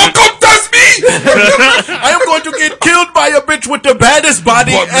to come test me? I am going to get killed by a bit bitch with the baddest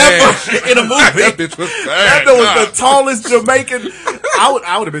body ever in a movie. That bitch was bad. That was the tallest Jamaican.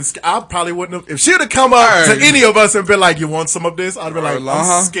 I would have been. I probably wouldn't have. If she would have come up to any of us and been like, "You want some of this?" I'd be like,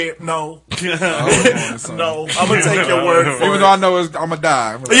 "I'm scared." No, no. I'm gonna take your word for it. Even though I know I'm gonna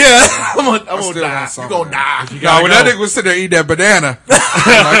die. Yeah, I'm gonna die. You gonna die. Nah, when that nigga was sitting there eating that banana, I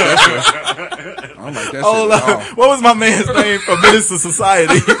don't like that shit. What was my man's name from Menace to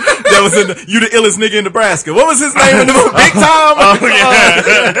Society? That was in You the illest nigga in Nebraska. What was his name in the movie? Big Tom? I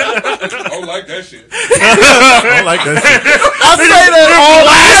don't like that shit. I don't like that shit. I say that all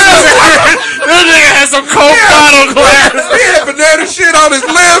the time. This nigga had some Coke bottle glass. He had banana shit on his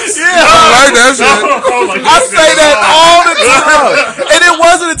lips. I don't like that shit. I say that all the time. And it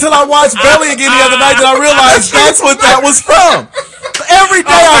wasn't until I watched Belly again the other night that I realized that's what that was from. Every day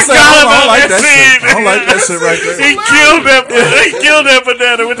I say, I don't like that shit. I don't like that shit right there. He killed that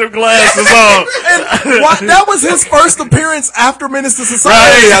banana with them glasses on. And that was his first appearance after Menace to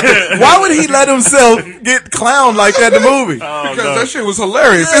Society. Right. Why would he let himself get clowned like that in the movie? Because that shit was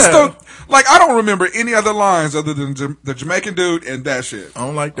hilarious. Yeah. It's still, like, I don't remember any other lines other than the Jamaican dude and that shit. I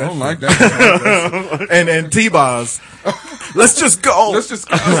don't like that. Shit. And T-Boz. Let's just go. Let's just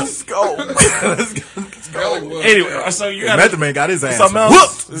go. Let's go. Let's go. Anyway, so you got Method Man got his ass something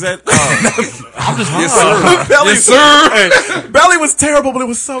else. Is that? I'm just yes, sir. Belly, yes, sir. Belly was terrible, but it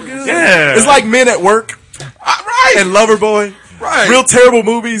was so good. Yeah, it's like Men at Work, right? And Loverboy, right? Real terrible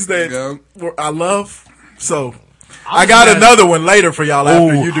movies that I love. So I got another one later for y'all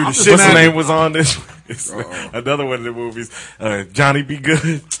after you do the shit. What's the name was on this? Another one of the movies. Johnny Be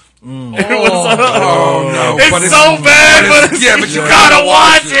Good. No! It's so bad, but you gotta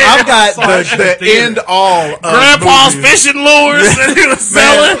watch it. I've got the end all of Grandpa's fishing lures that he was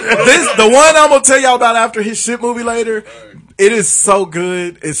selling. The one I'm gonna tell y'all about after his shit movie later. It is so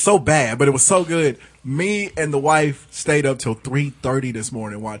good. It's so bad, but it was so good. Me and the wife stayed up till 3:30 this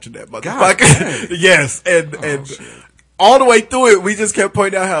morning watching that motherfucker. Yes, and all the way through it, we just kept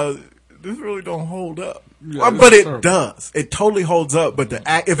pointing out how this really don't hold up. Yeah, but it does. It totally holds up. But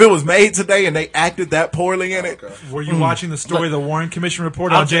if it was made today and they acted that poorly in it. Were you watching the story of the Warren Commission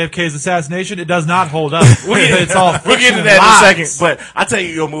report on JFK's assassination? It does not hold up. We'll get into that in a second. But I'll tell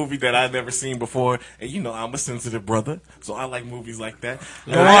you a movie that I've never seen before. And you know, I'm a sensitive brother, so I like movies like that.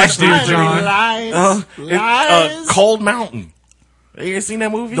 Go on, Steve John. Lies. Cold Mountain. You ever seen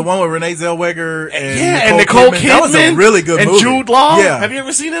that movie? The one with Renee Zellweger and Nicole Kidman. That was a really good movie. And Jude Law. Yeah. Have you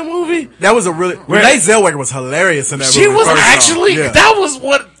ever seen that movie? That was a really Renee Zellweger was hilarious in that movie. She was actually that was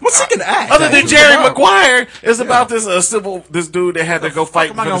what she can act. Other than Jerry Maguire, it's about this dude that had to go fight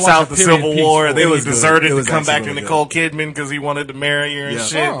for the South, the Civil War, and then he deserted to come back to Nicole Kidman because he wanted to marry her and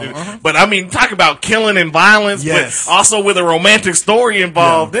shit. But I mean, talk about killing and violence, but also with a romantic story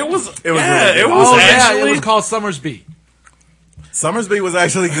involved. It was called Summersby. Summersby was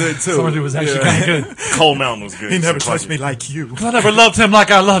actually good too. Summersby was actually kind of good. Cold Mountain was good. He never touched me like you. I never loved him like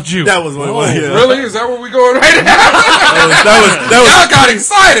I loved you. That was what it was. Yeah. Really? Is that where we going right now? That got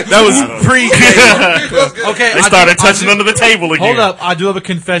excited. That was pre. Okay, they started touching under the table again. Hold up, I do have a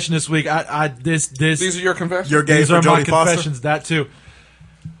confession this week. These are your confessions. Your gays These are my confessions. That too.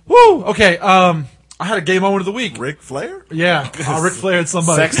 Woo. Okay. I had a gay moment of the week. Ric Flair? Yeah. Ric Flair and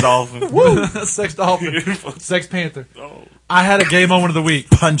somebody. Sex dolphin. Woo. Sex dolphin. Sex panther. Oh. I had a gay moment of the week.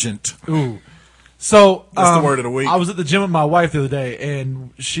 Pungent. Ooh. So that's the word of the week. I was at the gym with my wife the other day,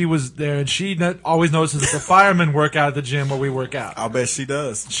 and she was there, and she always notices that the firemen work out at the gym where we work out. I'll bet she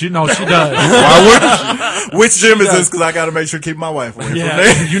does. She does. Why wouldn't she? Which gym is this? Because I got to make sure to keep my wife away from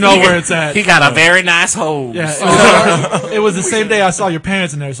there. You know where it's at. He got a very nice hose. Yeah, it was the same day I saw your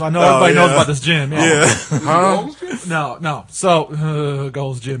parents in there, so I know everybody knows about this gym. Yeah. Huh? No. So,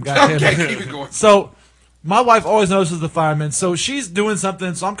 Gold's Gym. Okay, keep it going. So, my wife always notices the firemen, so she's doing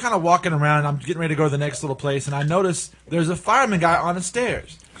something, so I'm kind of walking around, and I'm getting ready to go to the next little place, and I notice there's a fireman guy on the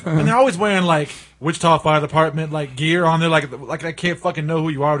stairs. And they're always wearing, like, Wichita Fire Department, like, gear on there, like I can't fucking know who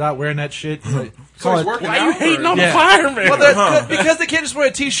you are without wearing that shit. So he's working Why are you hating on the firemen? Well, because they can't just wear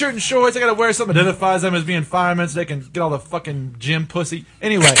a t-shirt and shorts, they gotta wear something that identifies them as being firemen so they can get all the fucking gym pussy.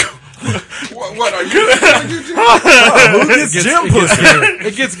 Anyway. What are you? Who gets gym pussy?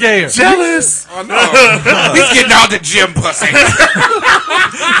 It gets gayer. Jealous. Oh no. He's getting all the gym pussy.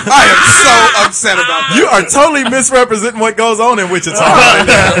 I am so upset about that. You are totally misrepresenting what goes on in Wichita right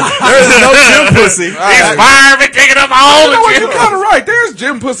now. There is no gym pussy. These firemen taking up all the gym. You're kind of right. There's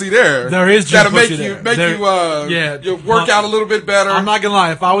gym pussy there. There is gym pussy there. Make you work out a little bit better. I'm not gonna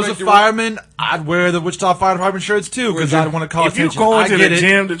lie. If I was a fireman, I'd wear the Wichita Fire Department shirts too because I don't want to call attention. If you go into the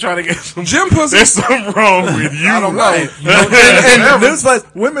gym to try to get some gym pussy. There's something wrong with you. I don't know. And newsflash,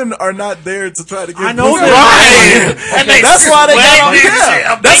 women are not there to try to get. I know pussy. Right. And That's why they got. sweat and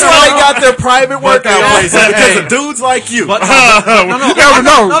shit. That's why they got their private workout places because of dudes like you. But You never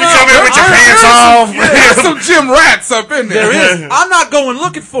know. You come in with your pants off. There's some gym rats up in there. there is. I'm not going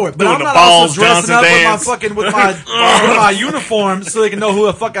looking for it, but Doing I'm the not Balls also dressing Johnson up dance. with my uniform so they can know who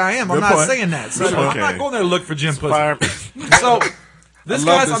the fuck I am. I'm Good not point. saying that. So Okay. I'm not going there to look for gym pussy. Fire. So this I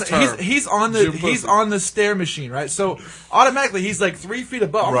love guy's this on. term. He's on Gym the he's pussy. on the stair machine, right? So automatically he's like 3 feet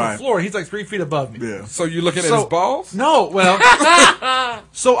above. I'm on Right. the floor. He's like 3 feet above me. Yeah. So you looking at So- his balls? No, well,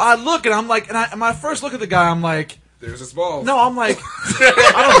 so I look and I'm like, and my first look at the guy, I'm like, There's his balls. no, I'm like,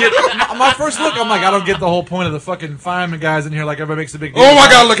 I don't get. My first look, I'm like, I don't get the whole point of the fucking fireman guys in here. Like everybody makes a big deal. Oh my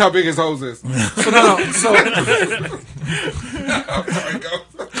about God! Look how big his hose is. So no, so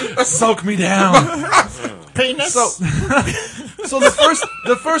soak me down. Penis. So, so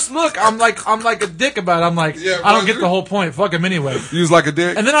the first look, I'm like a dick about it. I'm like, Yeah, I don't fuck get you. the whole point. Fuck him anyway. You was like a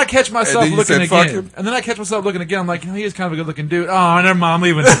dick. And then I catch myself then you looking said, "Fuck again. him." And then I catch myself looking again. I'm like, he is kind of a good looking dude. Oh, never mind. I'm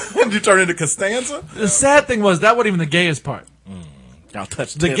leaving. Did you turn into Costanza? The sad thing was that wasn't even the gayest part. Y'all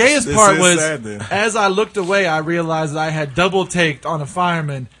touch The tips. gayest This part is was sad, then. as I looked away, I realized that I had double taked on a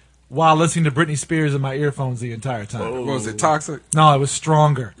fireman while listening to Britney Spears in my earphones the entire time. What was it toxic? No, it was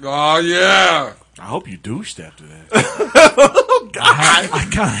stronger. Oh yeah. I hope you douched after that. I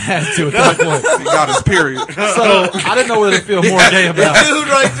kind of had to at that point. He got his period. So I didn't know whether to feel more gay about it. Dude,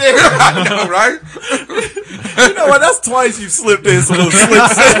 right there. I know, right? You know what? That's twice you slipped in some little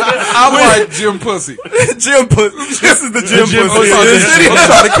slips. I like gym pussy. Gym pussy. This is the gym gym pussy. pussy. I'm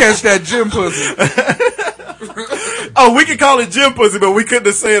trying to catch that gym pussy. Oh, we could call it gym pussy, but we couldn't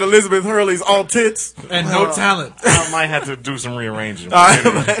have said Elizabeth Hurley's all tits. And no talent. I might have to do some rearranging.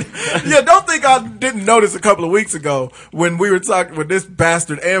 Yeah, don't think I didn't notice a couple of weeks ago when we were talking when this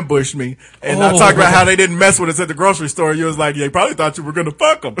bastard ambushed me and I talked about how they didn't mess with us at the grocery store. You was like, yeah, you probably thought you were gonna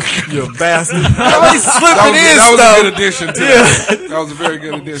fuck them, you bastard. Always slipping in That was stuff. a good addition to it. That was a very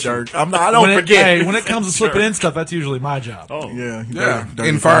good addition. I don't forget. When it comes to slipping in stuff, that's usually my job. Oh, Yeah, Yeah, dirty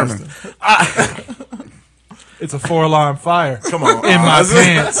in fireman. bastard. It's a 4-alarm fire. Come on, In my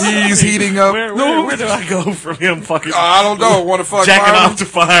pants. He's heating up. Where do I go from him fucking I don't know. Want to fuck jacking fireman? off to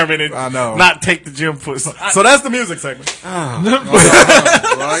fireman and I know. not take the gym pussy? So that's the music segment.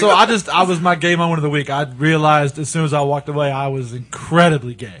 Right? So I was my gay moment of the week. I realized as soon as I walked away, I was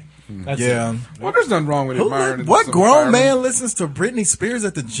incredibly gay. That's Yeah. Well, there's nothing wrong with admiring. What some grown fireman. man listens to Britney Spears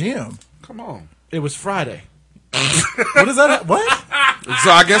at the gym? Come on. It was Friday. What is that? What?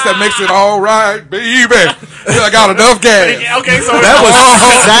 So I guess that makes it all right, baby. I got enough gas. Okay, so That was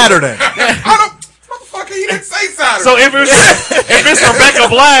Saturday. I don't. Motherfucker, he didn't say Saturday. so if it's Rebecca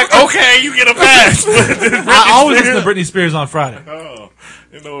Black, okay, you get a pass. I always listen to Britney Spears on Friday. Oh,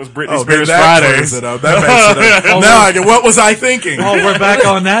 you know it's Britney Oh, Spears that Fridays. clears it up. That makes it up. Now I get. What was I thinking? Oh, we're back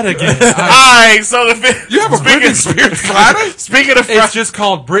on that again. All right, so you have a Britney Spears Friday? Speaking of It's just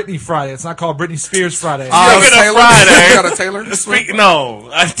called Britney Friday. It's not called Britney Spears Friday. Speaking of Friday, You got a Taylor? no,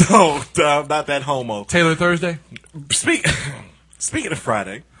 I don't. I'm not that homo. Taylor Thursday. Speaking of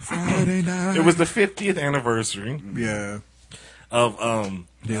Friday, Friday night. it was the 50th anniversary Yeah, of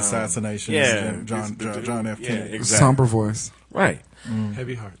the assassination. yeah, of John F. yeah, Kennedy. exactly. Somber voice. Right.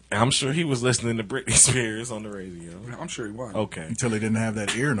 Heavy heart. I'm sure he was listening to Britney Spears on the radio. I'm sure he was. Okay. Until he didn't have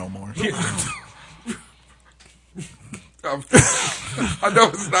that ear no more. I know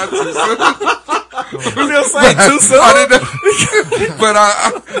it's not too soon. He'll say too soon. I didn't know. But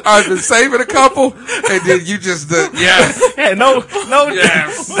I've been saving a couple, and then you just yes. Yeah, no,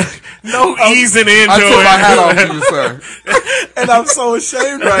 Yes. no easing into I took it. my hat off to you, sir. And I'm so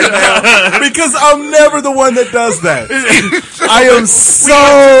ashamed right now because I'm never the one that does that. I am so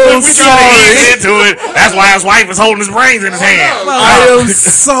We trying to ease sorry. into it. That's why his wife is holding his brains in his hand. I am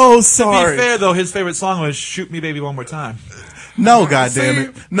so To be sorry. fair, though, his favorite song was "Shoot Me, Baby, One More Time." No, goddamn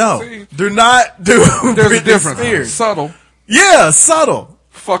it. No, See? do not do. There's a Britney difference. Spears. Subtle. Yeah, subtle.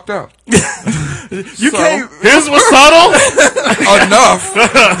 Fucked up. You So- can't. His was subtle. Enough.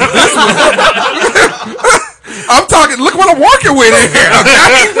 I'm talking. Look what I'm working with here.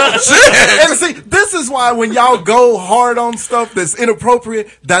 Okay? Shit. And see, this is why when y'all go hard on stuff that's inappropriate,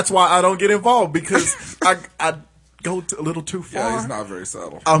 that's why I don't get involved because I go a little too far. Yeah, he's not very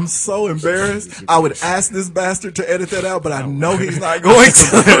subtle. I'm so embarrassed. I would ask this bastard to edit that out, but I know he's not going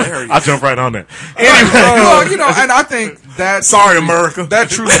to. I'll jump right on that. Well, you know, and I think that. Sorry, America. That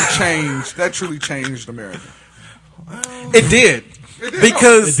truly changed. That truly changed America. It did.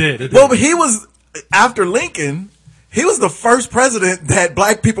 Because It did. well, he was after Lincoln. He was the first president that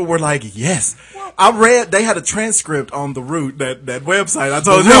black people were like, yes. I read they had a transcript on The Root, that website I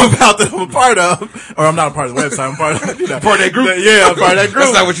told you about that I'm a part of. Or I'm not a part of the website, I'm part of part of that group. I'm part of that group.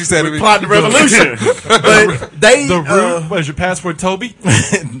 That's not what you said to me. Plotting the revolution. But they The Root? What is your password, Toby?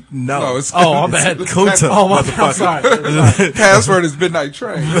 No, it's I'm bad. Kuta. Oh, I'm sorry. Password is Midnight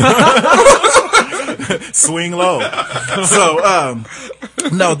Train. Swing low. So,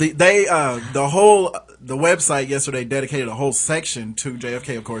 no, the website yesterday dedicated a whole section to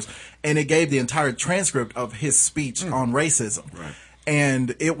JFK, of course, and it gave the entire transcript of his speech on racism. Right.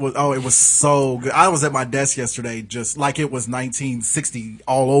 And it was so good. I was at my desk yesterday, just like it was 1960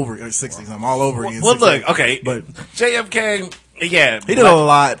 all over, or 60 something all over again. Well, look, okay, but JFK, yeah, he did a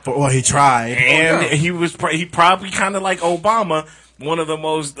lot for. Well, he tried, and he probably kind of like Obama, one of the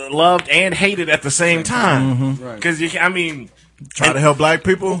most loved and hated at the same time. Because try to help black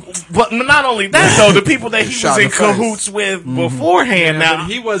people. But not only that, though, the people that he was in cahoots with beforehand. Yeah, now,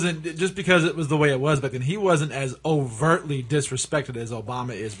 but he wasn't, just because it was the way it was back then, he wasn't as overtly disrespected as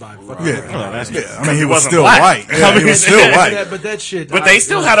Obama is by fucking I mean, he was still white. Yeah, he was still white. But that shit. But they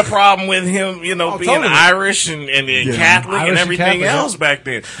still had a problem with him, being Irish and Catholic Irish and everything Catholic, else back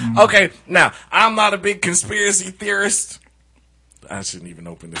then. Okay, now, I'm not a big conspiracy theorist. I shouldn't even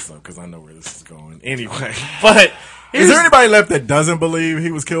open this up because I know where this is going. Anyway, but... Is there anybody left that doesn't believe he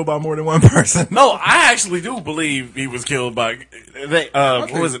was killed by more than one person? No, I actually do believe he was killed by.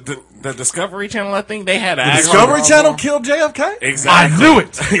 What was it? The Discovery Channel, I think they had a Discovery Channel killed JFK. Exactly, I knew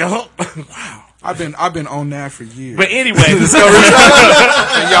it. Wow. I've been on that for years. But anyway, Discovery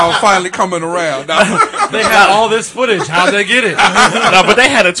Channel, and y'all finally coming around. They had all this footage. How'd they get it? No, but they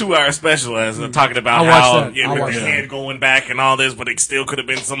had a 2-hour special talking about how the head going back and all this, but it still could have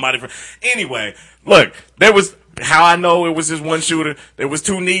been somebody. Anyway, look, there was. How I know it was just one shooter. There was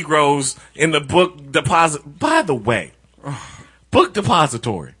 2 Negroes in the book deposit. By the way, book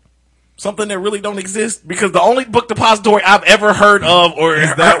depository. Something that really don't exist, because the only book depository I've ever heard of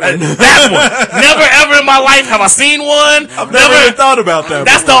that one. Never ever in my life have I seen one. I've never even thought about that.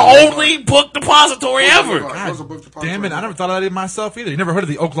 That's the only book depository ever. Damn it, I never thought of that myself either. You never heard of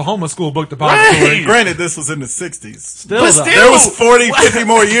the Oklahoma School Book Depository? Right. Granted, this was in the 60s. Still, there was 40, 50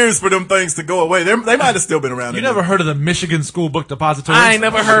 more years for them things to go away. They might have still been around. You never heard of the Michigan School Book Depository? I ain't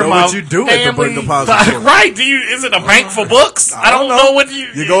never heard of what you do at the book depository. Right? Is it a bank for books? I don't know what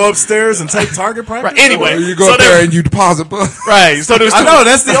you go upstairs and take Target prices. Right. Anyway, you go up there and you deposit books. Right. So there's I know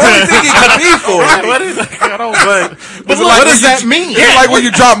that's the only thing it could be for. Right. What is I don't. But what does that mean? It's like when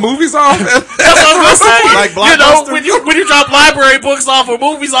you drop movies off. That's what I was gonna say. Like when you drop library books off or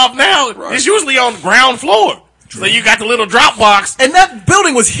movies off now, it's usually on the ground floor. So you got the little drop box. And that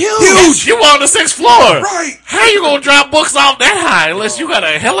building was huge. You were on the 6th floor. Right. How you gonna drop books off that high unless you got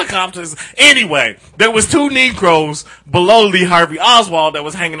a helicopter? Anyway, there was 2 Negroes below Lee Harvey Oswald that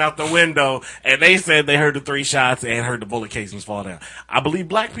was hanging out the window, and they said they heard the 3 shots and heard the bullet casings fall down. I believe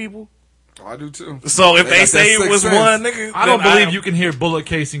black people. I do too. So if they say it was one nigga, I don't believe you can hear bullet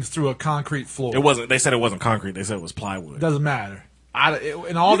casings through a concrete floor. It wasn't. They said it wasn't concrete. They said it was plywood. Doesn't matter.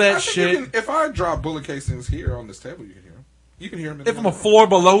 And all that shit. If I drop bullet casings here on this table, you can hear them. You can hear them. If I'm a floor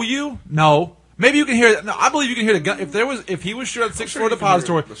below you, no. Maybe you can hear. No, I believe you can hear the gun. If he was shot at 6th floor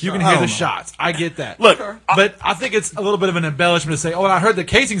depository, you can hear the shots. I get that. Look, but I think it's a little bit of an embellishment to say, "Oh, and I heard the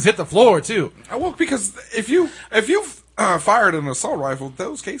casings hit the floor too." Well, because if you fired an assault rifle,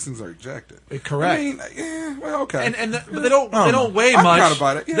 those casings are ejected. Correct. I mean, well, okay. But they don't weigh much. Kind of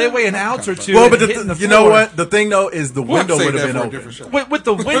buy it. Yeah, they weigh an ounce or two. Well, but you know what? The thing though is the window would have been open. With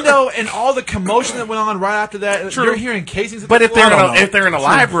the window and all the commotion that went on right after that, you're hearing casings. But if they're in a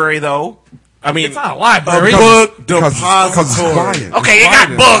library though. I mean, it's not a library. Book depository. Okay, it got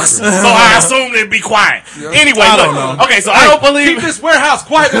books, so I assume it'd be quiet. Yeah. Anyway, look. Okay, so I don't believe. Keep this warehouse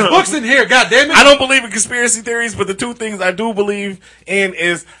quiet. There's books in here. God damn it! I don't believe in conspiracy theories, but the 2 things I do believe in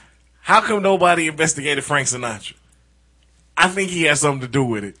is how come nobody investigated Frank Sinatra? I think he has something to do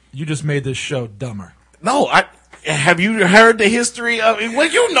with it. You just made this show dumber. No, have you heard the history of it? Well,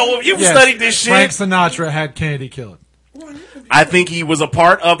 you know, you've studied this shit. Frank Sinatra had Kennedy killed. I think he was a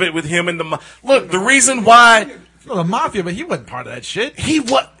part of it with him and look. The reason why the mafia, but he wasn't part of that shit.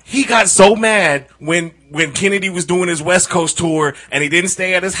 He got so mad when Kennedy was doing his West Coast tour and he didn't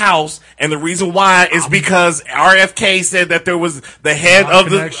stay at his house, and the reason why is because RFK said that there was the head of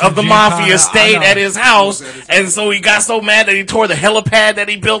the mafia stayed at his house, and so he got so mad that he tore the helipad that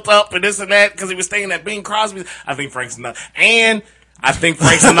he built up and this and that because he was staying at Bing Crosby. I think Frank Sinatra and. I think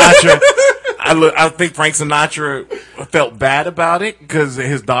Frank Sinatra. I think Frank Sinatra felt bad about it because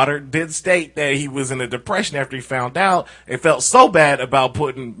his daughter did state that he was in a depression after he found out. It felt so bad about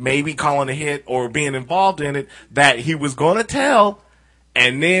maybe calling a hit or being involved in it that he was going to tell.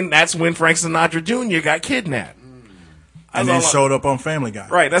 And then that's when Frank Sinatra Jr. got kidnapped. And then showed up on Family Guy.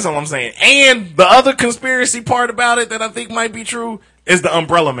 Right, that's all I'm saying. And the other conspiracy part about it that I think might be true is the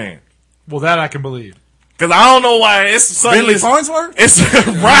Umbrella Man. Well, that I can believe. Because I don't know why it's suddenly... Billy Farnsworth? It's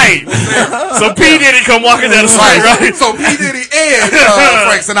right. So P. Diddy come walking down the street, right? So P. Diddy and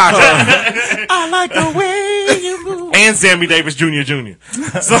Frank Sinatra. I like the way you move. And Sammy Davis Jr.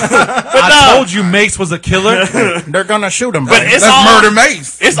 So, I told you Mace was a killer. They're gonna shoot him. But it's That's all, Murder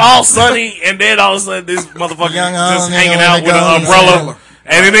Mace. It's all sunny, and then all of a sudden this motherfucker just hanging out with an umbrella.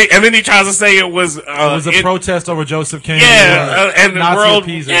 And then he tries to say it was a protest over Joseph King. Yeah, and the Nazi world.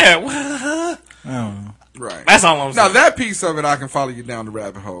 appeasers. Yeah, I don't know. Right. That's all I'm saying. Now that piece of it, I can follow you down the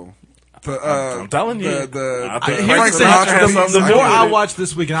rabbit hole. I'm telling you. Here's Frank the thing. Sinatra The piece, more I get it. watch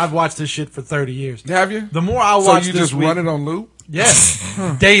this week, and I've watched this shit for 30 years. Have you? The more I So watch you this just week, run it on loop? yes,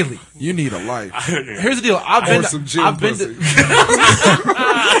 daily. You need a life. Here's the deal. Or some gym pussy.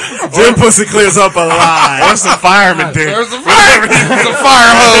 Gym pussy clears up a lot. There's some fireman dick. There's a fire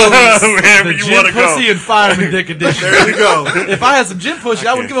hose. Wherever the you gym want to go. pussy and fireman dick edition. There you go. If I had some gym pussy,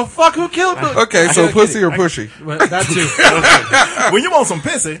 I wouldn't give a fuck who killed me. Okay, so pussy or pushy? Well, that too. When you want some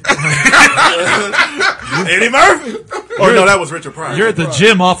pissy. Eddie Murphy. Or no, that was Richard Pryor. You're at the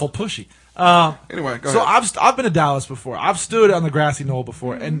gym awful pushy. Anyway, go So ahead. I've been to Dallas before. I've stood on the grassy knoll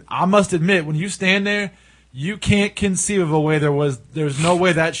before, and I must admit, when you stand there, you can't conceive of a way there's no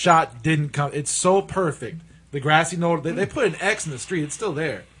way that shot didn't come. It's so perfect. The grassy knoll, they put an X in the street. It's still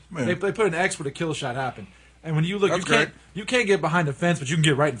there. They put an X where the kill shot happened. And when you look, you can't get behind the fence, but you can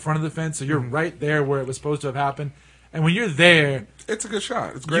get right in front of the fence, so you're right there where it was supposed to have happened. And when you're there, It's a good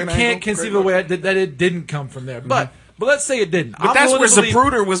shot. It's a great you angle, can't conceive of a way that it didn't come from there. But let's say it didn't. But that's where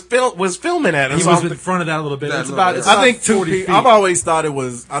Zapruder was filming at. He was in front of that a little bit. I think 40 feet. I've always thought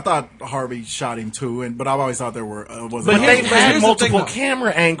I thought Harvey shot him too, but I've always thought there was. But they've here's had the multiple thing, though.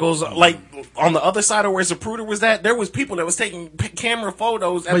 camera angles, like on the other side of where Zapruder was at. There was people that was taking camera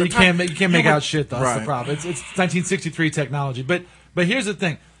photos. At But the you time. can't make out shit though. That's the Right. problem. It's 1963 technology. But here's the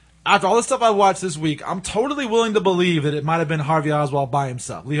thing. After all the stuff I watched this week, I'm totally willing to believe that it might have been Harvey Oswald by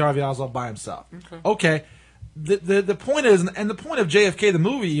himself, Lee Harvey Oswald by himself. Okay. The point is, and the point of JFK the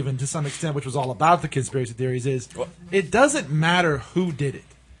movie, even to some extent, which was all about the conspiracy theories, is it doesn't matter who did it.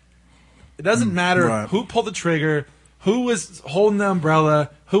 It doesn't matter right. who pulled the trigger, who was holding the umbrella,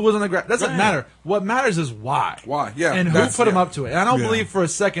 who was on the ground. Doesn't matter. What matters is why. Why? Yeah, And who that's- put him yeah. up to it. And I don't Yeah. believe for a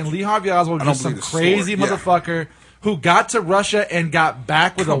second Lee Harvey Oswald I was don't just some believe the crazy story. Yeah. motherfucker who got to Russia and got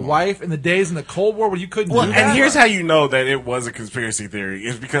back with a wife in the days in the Cold War where you couldn't Well, do that. and here's how you know that it was a conspiracy theory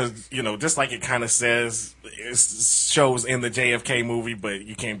is because, just like it kind of says, it shows in the JFK movie, but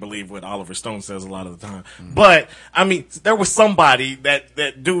you can't believe what Oliver Stone says a lot of the time. But, I mean, there was somebody,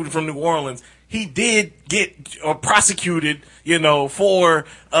 that dude from New Orleans, he did get prosecuted, for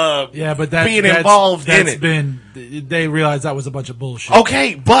but being involved in it. They realized that was a bunch of bullshit.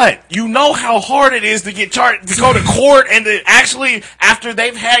 Okay, but you know how hard it is to get charged, to go to court, and to actually, after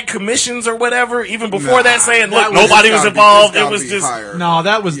they've had commissions or whatever, even before that saying, look, nobody was involved, it was just... No,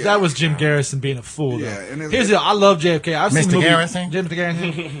 that was Jim Garrison being a fool. Though. Yeah, and here's the deal. I love JFK. I've seen Mr. the movie, Garrison? Mr.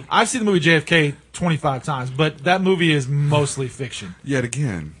 Garrison. I've seen the movie JFK 25 times, but that movie is mostly fiction. Yet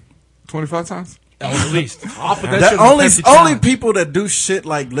again. 25 times? At least. I'll put that That shit on the only Pepsi only challenge. people that do shit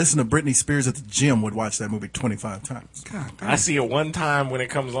like listen to Britney Spears at the gym would watch that movie 25 times. God damn. I see it one time when it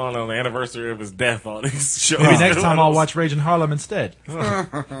comes on the anniversary of his death on these shows. Maybe next time I'll watch Raging Harlem instead. Why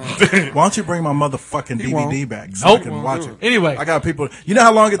don't you bring my motherfucking DVD won't. back so I Nope. can watch it? Anyway. I got people. You know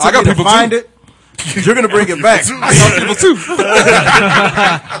how long it I took got me to people find too. it? You're gonna bring it back. I got people too.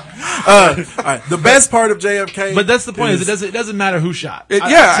 All right. The best part of JFK, But that's the point. Is it doesn't matter who shot.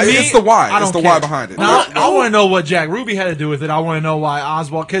 Yeah, To me, it's the why. I don't It's the care. why behind it. Now, I want to know what Jack Ruby had to do with it. I want to know why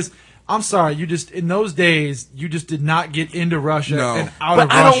Oswald. Because I'm sorry, in those days, you just did not get into Russia No. and out But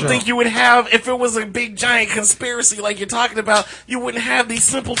of I Russia. don't think you would have, if it was a big giant conspiracy like you're talking about, you wouldn't have these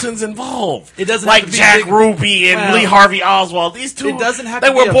simpletons involved. It doesn't like have to be Jack big- Ruby and Well, Lee Harvey Oswald. These two, It doesn't have they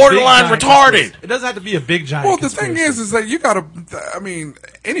to be were a borderline big, giant retarded. conspiracy. It doesn't have to be a big giant. Well, the thing conspiracy. is that you gotta,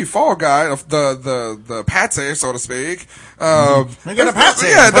 any fall guy, the patsy, so to speak, You got a patsy.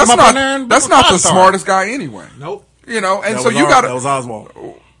 yeah, Put him up on there and that's put a not the five star. smartest guy anyway. Nope. And that so was you that gotta, was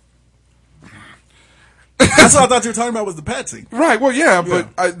Oswald. That's what I thought you were talking about was the Patsy. right, well, yeah,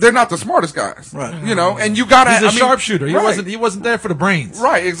 but they're not the smartest guys. Right. And you gotta, He's a sharpshooter. He right. wasn't there for the brains.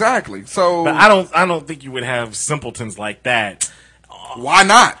 Right, exactly. So, But I don't think you would have simpletons like that Why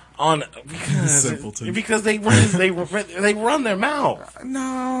not? Because they run their mouth.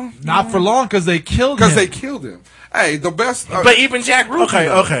 No, not for long because they killed him. Because they killed him. Hey, the best. But even Jack Ruby.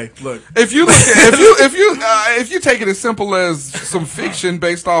 Okay. Look, if you take it as simple as some fiction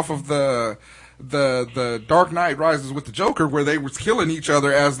based off of the Dark Knight Rises with the Joker, where they was killing each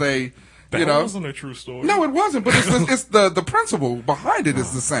other as they, that wasn't a true story. No, it wasn't. But it's the principle behind it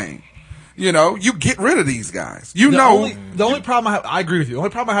is the same. You get rid of these guys. The only problem I agree with you. The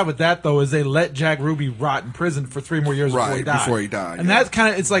only problem I have with that though is they let Jack Ruby rot in prison for 3 more years before he died. And that's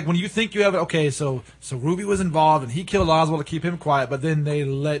kind of, it's like when you think you have it. Okay, so Ruby was involved and he killed Oswald to keep him quiet, but then they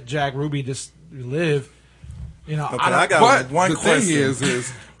let Jack Ruby just live. I got one question. The thing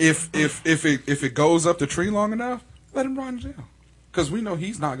is if it goes up the tree long enough, let him rot in jail because we know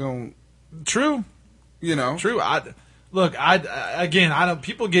he's not going. True. True. Look, I don't.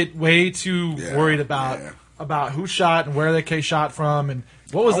 People get way too worried about who shot and where they shot from, and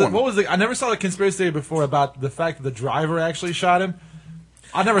what was the? I never saw the conspiracy theory before about the fact that the driver actually shot him.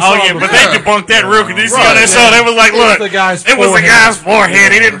 I never saw. Oh yeah, but they debunked that real. Did you see on that show? They was like, look, it was the guy's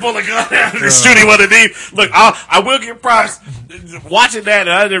forehead. He didn't pull a gun out and shoot him underneath. Look, I will give props. Watching that,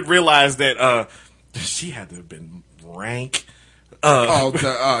 I didn't realize that she had to have been rank.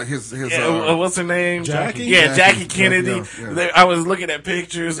 His what's her name? Jackie? Yeah, Jackie Kennedy. Yeah. I was looking at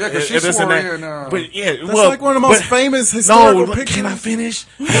pictures. Yeah, because she swore in. But yeah, that's like one of the most famous historical pictures. Can I finish?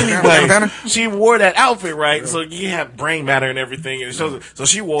 Anyway, she wore that outfit, right? So you have brain matter and everything. And it shows. So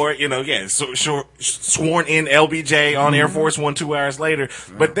she wore it, so sworn in LBJ on Air Force One 2 hours later.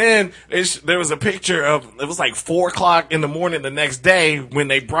 But then there was a picture of, it was like 4:00 in the morning the next day when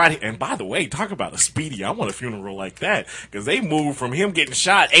they brought him. And by the way, talk about a speedy. I want a funeral like that because they moved from him getting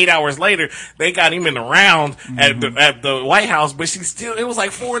shot 8 hours later. They got him in the round at the White House, but it was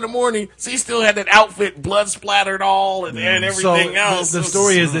like 4 a.m. So he still had that outfit, blood splattered all and everything else. The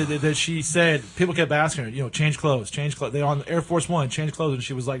story is that she said, people kept asking her, change clothes. They're on Air Force One, change clothes. And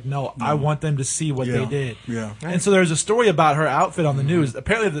she was like, no, I want them to see what they did. Yeah. And so there's a story about her outfit on the news.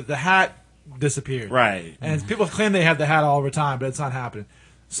 Apparently the hat disappeared. Right. And people claim they have the hat all over time, but it's not happening.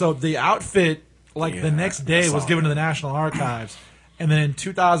 So the outfit, the next day, was given to the National Archives. And then in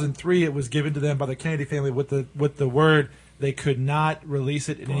 2003, it was given to them by the Kennedy family with the word they could not release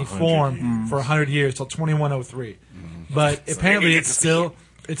it in any form for 100 years till 2103. But apparently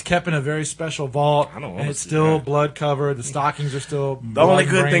it's kept in a very special vault, and it's still blood covered. The stockings are still. The only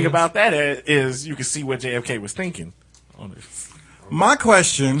good thing about that is you can see what JFK was thinking. My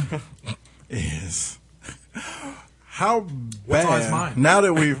question is, how bad now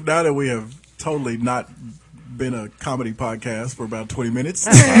that we have totally not been a comedy podcast for about 20 minutes.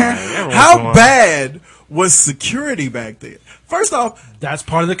 How bad was security back then? First off, that's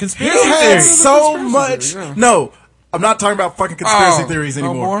part of the conspiracy theory. He had so much. Yeah. No, I'm not talking about fucking conspiracy theories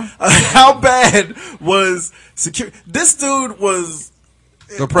anymore. How bad was security? This dude was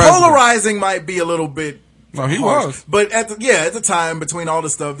polarizing. Might be a little bit. No, he was. But at the time, between all the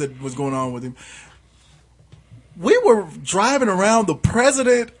stuff that was going on with him, we were driving around the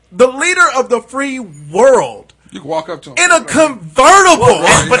president, the leader of the free world. You can walk up to him in a convertible,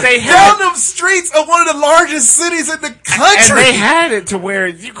 but they had down the streets of one of the largest cities in the country. And they had it to where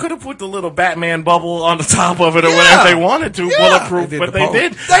you could have put the little Batman bubble on the top of it or whatever they wanted to, bulletproof. But they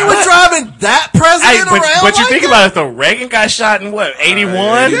did. They were driving that president around. But you think about it though. Reagan got shot in what,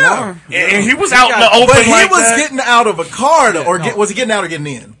 81? Yeah, and he was out in the open. But he was getting out of a car, was he getting out or getting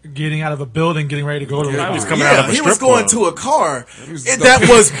in? Getting out of a building, getting ready to go to the he was coming out of a he was going to a car that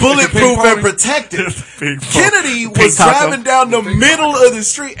was bulletproof and protected. Kennedy was driving down the middle of the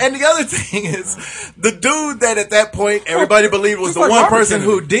street. And the other thing is, the dude that at that point everybody believed was the one person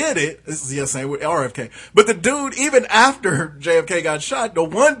who did it. This is same with RFK. But the dude, even after JFK got shot, the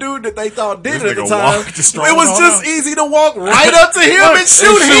one dude that they thought did it at the time, it was just easy to walk right up to him and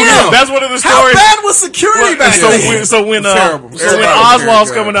shoot him. That's one of the stories. How bad was security back then? So when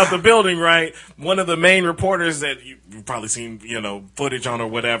Oswald's coming out the building, right? One of the main reporters that you've probably seen, footage on or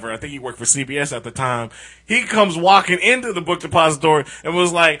whatever. I think he worked for CBS at the time. He comes walking into the book depository and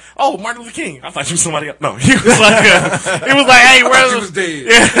was like, "Oh, Martin Luther King." I thought you were somebody else. No, he was like, "Hey,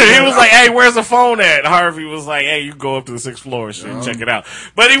 where's the phone at?" Harvey was like, "Hey, you go up to the 6th floor and check it out."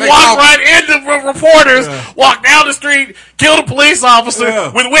 But he walked right into reporters, walked down the street, killed a police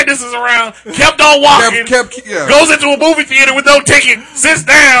officer with witnesses around, kept on walking, goes into a movie theater with no ticket, sits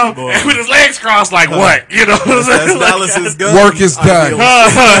down and with his legs crossed, like what? That's Dallas's gun. Work is done.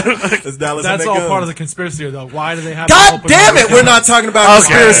 That's all part of the conspiracy, though. Why do they have? God damn it! We're not talking about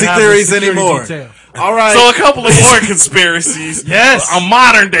conspiracy theories anymore. All right. So a couple of more conspiracies. Yes. A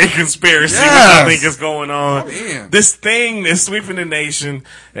modern day conspiracy, which I think is going on. Oh, this thing is sweeping the nation,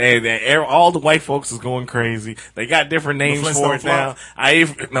 and all the white folks is going crazy. They got different names for it now. I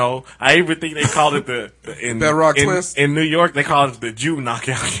even think they called it Bedrock Twist. In New York, they called it the Jew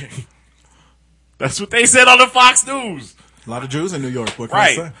knockout game. That's what they said on the Fox News. A lot of Jews in New York. What can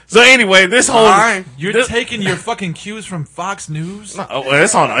I say? So anyway, this whole you're taking your fucking cues from Fox News.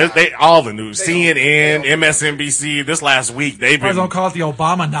 It's on all the news. CNN, MSNBC. This last week they've been. Don't call it the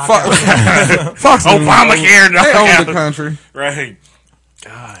Obama knockout. Fox News. Obamacare knockout. They own the country. Right.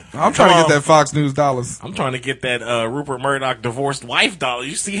 God, I'm trying to get that Fox News dollars. I'm trying to get that Rupert Murdoch divorced wife dollar.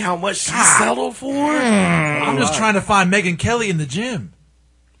 You see how much she settled for? I'm just trying to find Megyn Kelly in the gym.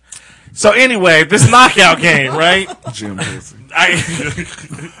 So anyway, this knockout game, right? Jim pussy.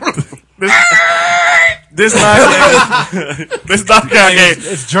 This knockout game.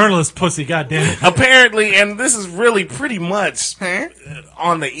 It's journalist pussy, goddamn it. Apparently, and this is really pretty much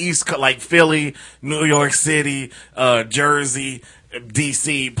on the East Coast, like Philly, New York City, Jersey,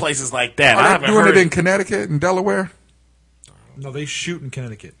 DC, places like that. Are they doing it in Connecticut and Delaware? No, they shoot in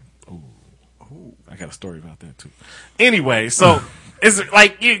Connecticut. Ooh, I got a story about that too. Anyway, so it's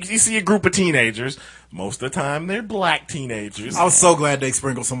like you see a group of teenagers. Most of the time, they're black teenagers. I was so glad they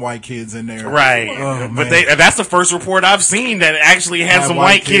sprinkled some white kids in there. Right. Oh, but that's the first report I've seen that actually had some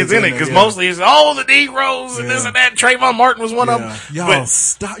white kids in it. Because mostly it's, the Negroes and this and that. Trayvon Martin was one of them. Y'all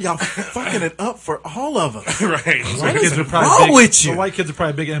stop. Y'all fucking it up for all of us. Right. What is wrong with you? The white kids are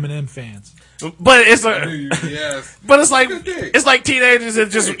probably big Eminem fans. But it's but it's like teenagers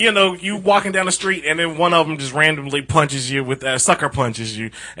that just, you walking down the street and then one of them just randomly punches you with sucker punches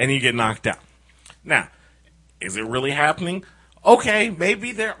you and you get knocked out. Now, is it really happening? Okay,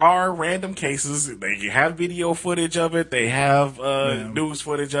 maybe there are random cases. They have video footage of it. They have news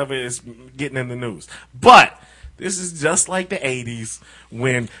footage of it. It's getting in the news. But this is just like the 80s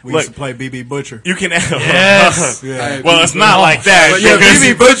when we used to play BB Butcher. You can yes. Well, it's not like that. But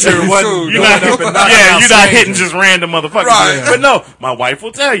BB Butcher wasn't you're not hitting just random motherfuckers. Right. But no, my wife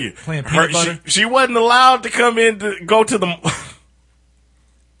will tell you. Playing peanut butter. She wasn't allowed to come in to go to the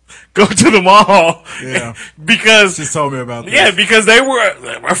mall. Yeah. Because she told me about that. Yeah, because they were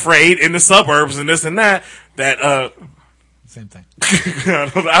afraid in the suburbs and this and that same thing. You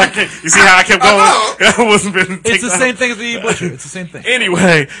see how I kept going? It's the same thing as the Butcher. It's the same thing.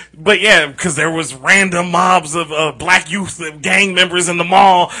 Anyway, but yeah, because there was random mobs of black youth gang members in the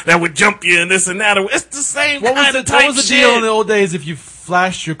mall that would jump you and this and that. It's the same kind of type What was the deal in the old days if you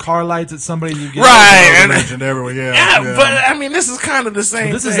flashed your car lights at somebody? You get everywhere. Yeah, but I mean, this is kind of the same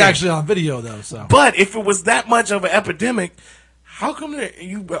thing. This is actually on video, though. So, but if it was that much of an epidemic, how come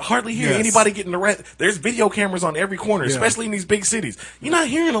you hardly hear anybody getting arrested? There's video cameras on every corner, especially in these big cities. You're not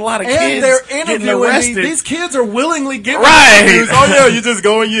hearing a lot of kids getting arrested. These kids are willingly giving right. Oh yeah, you just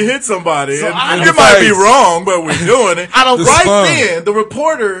go and you hit somebody. So and you might be wrong, but we're doing it. Then, the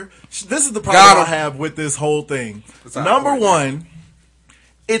reporter. This is the problem I have with this whole thing. Number one.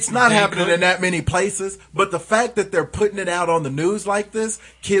 It's not happening in that many places, but the fact that they're putting it out on the news like this,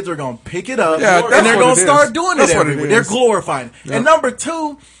 kids are going to pick it up, and they're going to start doing it everywhere. They're glorifying it. Yeah. And number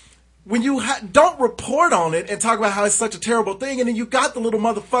two, when you don't report on it and talk about how it's such a terrible thing, and then you got the little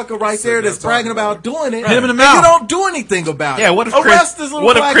motherfucker right there that's bragging about doing it, and you don't do anything about it. Yeah, what if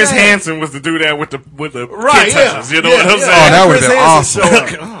Chris Hansen was to do that with the kid touches? You know what I'm saying? Oh, that would have been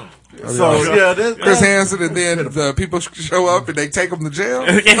awesome. So Chris Hansen, and then the people show up and they take them to jail.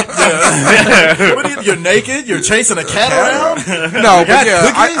 You're naked. You're chasing a cat around. No, but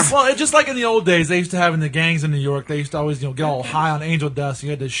well, it's just like in the old days, they used to have in the gangs in New York. They used to always get all high on angel dust.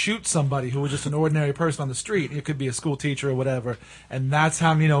 You had to shoot somebody who was just an ordinary person on the street. It could be a school teacher or whatever, and that's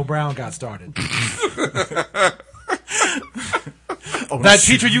how Nino Brown got started. That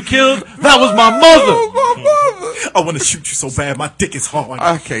teacher you killed, that was my mother. I want to shoot you so bad, my dick is hard.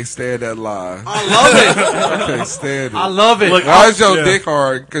 I can't stand that lie. I love it. I can't stand it. I love it. Look, why is your dick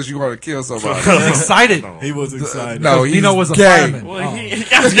hard? Because you want to kill somebody. He was excited. He was excited. No, Nino was a gay. fireman. Well, he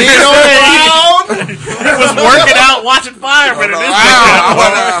was working out watching firemen.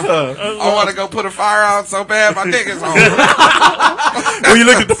 I want to go put a fire out so bad, my dick is hard. When you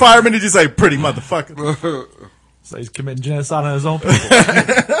look at the fireman, did you say, pretty motherfucker? So he's committing genocide on his own people.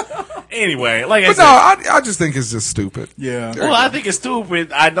 Anyway, like I said, I just think it's just stupid. Yeah. Well, I think it's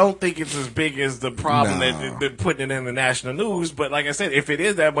stupid. I don't think it's as big as the problem that they're putting it in the national news. But like I said, if it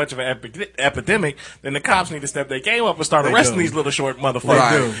is that much of an epidemic, then the cops need to step their game up and start arresting these little short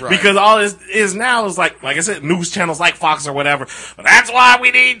motherfuckers. Right. Because all this is now is like I said, news channels like Fox or whatever. That's why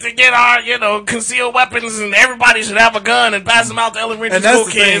we need to get our, concealed weapons, and everybody should have a gun and pass them out to elementary school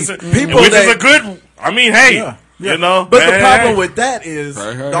kids. People, which is a good. I mean, hey. Yeah. But the problem with that is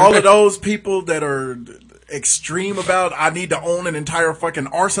all of those people that are extreme about I need to own an entire fucking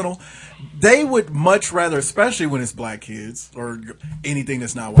arsenal, they would much rather, especially when it's black kids or anything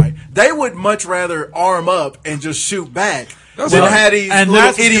that's not white, they would much rather arm up and just shoot back than have these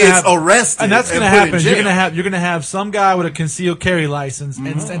little idiots arrested. And that's going to happen. You're going to have some guy with a concealed carry license,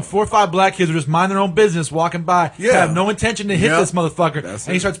 and 4 or 5 black kids are just mind their own business, walking by, have no intention to hit this motherfucker,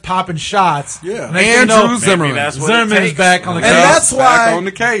 and he starts popping shots. Yeah, Andrew Zimmerman. Zimmerman's back on the case. And that's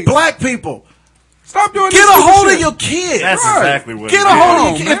why black people. Stop doing Get a hold of your kids. That's exactly what Get a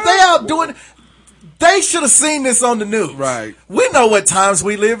hold of your kids. If they out doing they should have seen this on the news. Right. We know what times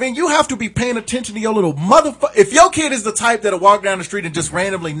we live in. You have to be paying attention to your little motherfucker. If your kid is the type that'll walk down the street and just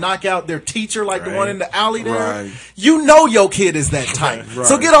randomly knock out their teacher like the one in the alley there, you know your kid is that type.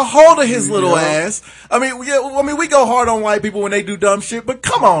 So get a hold of his little ass. I mean, we go hard on white people when they do dumb shit, but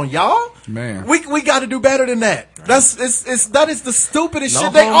come on, y'all. Man. We got to do better than that. That is the stupidest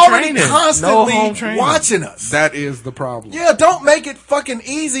shit. They already constantly watching us. That is the problem. Yeah, don't make it fucking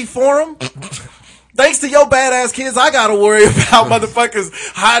easy for them. Thanks to your badass kids, I gotta worry about motherfuckers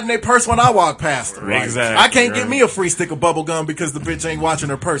hiding their purse when I walk past them. Right. Exactly. I can't get me a free stick of bubble gum because the bitch ain't watching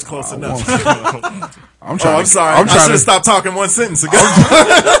her purse close enough. I'm sorry. I should have stopped talking one sentence ago.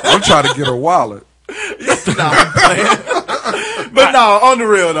 I'm trying to get a wallet. But no, on the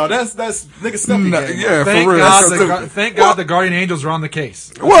real though, that's nigga stuff. Yeah, for real. Thank God the Guardian Angels are on the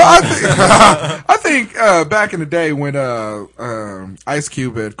case. Well, I think back in the day when Ice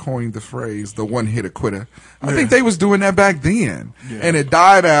Cube had coined the phrase "the one-hit quitter," I think they was doing that back then, and it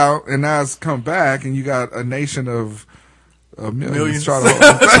died out, and now it's come back, and you got a nation of millions trying to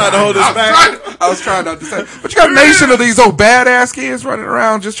hold us back. I was trying not to say, but you got a nation of these old badass kids running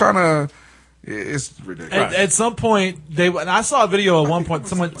around just trying to. It's ridiculous. At some point, and I saw a video at one point.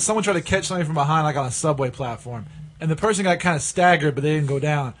 Someone tried to catch something from behind, like on a subway platform, and the person got kind of staggered, but they didn't go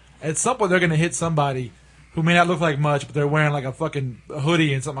down. At some point, they're going to hit somebody who may not look like much, but they're wearing like a fucking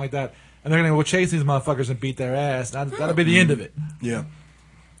hoodie and something like that, and they're going to go chase these motherfuckers and beat their ass. That'll be the end of it. Yeah.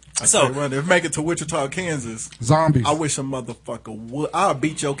 So if make it to Wichita, Kansas, zombies. I wish a motherfucker would. I'll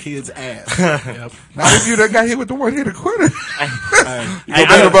beat your kid's ass. Not if you done got hit with the one-hit quitter. You gonna beat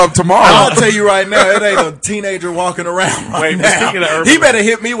him up tomorrow. I'll tell you right now, it ain't a teenager walking around right now. He better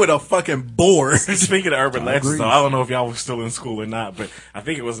hit me with a fucking board. Speaking of urban legends, though, I don't know if y'all were still in school or not, but I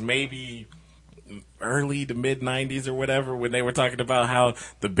think it was maybe early to mid 90s or whatever when they were talking about how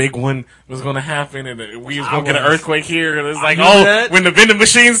the big one was going to happen and we was going to get an earthquake here, and it's like, when the vending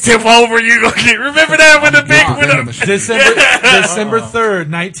machines tip over, you going to get, remember that when the big one December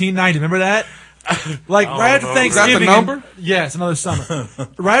 3rd, 1990, remember that? Like right after Thanksgiving. Is that the number? Yes, another summer.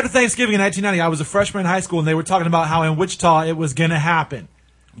 Right after Thanksgiving in 1990, I was a freshman in high school, and they were talking about how in Wichita it was going to happen.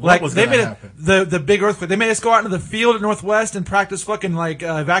 Like they made the big earthquake. They made us go out into the field at Northwest and practice fucking like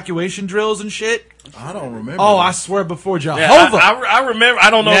evacuation drills and shit. I don't remember. Oh, I swear before Jehovah. I remember. I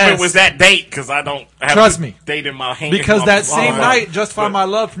don't know if it was that date because I don't have the date in my hand. Because that same night, Justify My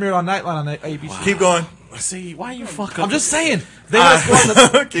Love premiered on Nightline on ABC. Keep going. See, why you fuck up? I'm just saying.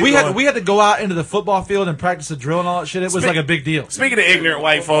 We had to go out into the football field and practice a drill and all that shit. It was like a big deal. Speaking of ignorant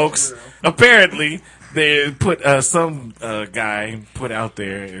white folks, apparently they put some guy put out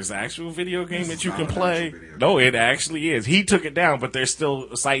there is an actual video game that you can play. No, it actually is. He took it down, but there's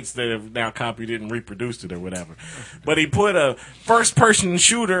still sites that have now copied it and reproduced it or whatever. But he put a first-person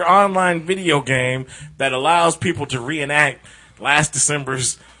shooter online video game that allows people to reenact last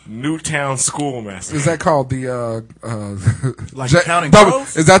December's Newtown school massacre. Is that called the Counting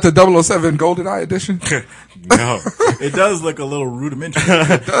Crows? Is that the 007 GoldenEye edition? No. It does look a little rudimentary.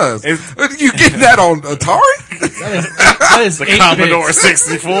 It does. You get that on Atari? That is the Commodore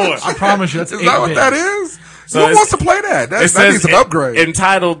 64. I promise you, that's 8-bit. Is that what that is? So who wants to play that? That needs an upgrade.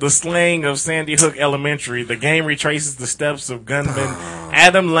 Entitled The Slaying of Sandy Hook Elementary, the game retraces the steps of gunman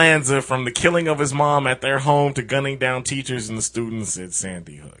Adam Lanza from the killing of his mom at their home to gunning down teachers and the students at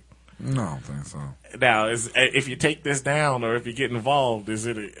Sandy Hook. No, I don't think so. Now, if you take this down or if you get involved, is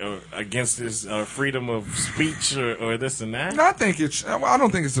it against this freedom of speech or this and that? No, I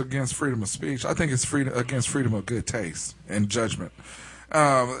don't think it's against freedom of speech. I think it's against freedom of good taste and judgment.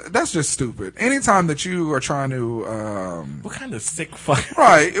 That's just stupid. Anytime that you are trying to, what kind of sick fuck?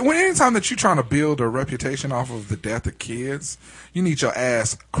 Right. Anytime that you're trying to build a reputation off of the death of kids, you need your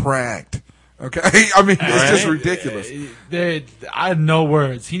ass cracked. Okay, I mean it's just ridiculous. I have no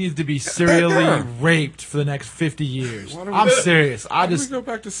words. He needs to be serially raped for the next 50 years. I'm serious. Why do we go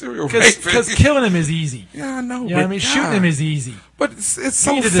back to serial rape? Because killing him is easy. Yeah, I know. You know what I mean? Shooting him is easy. But it's you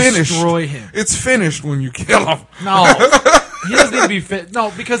so need to finished. Destroy him. It's finished when you kill him. No. He doesn't need to be fit.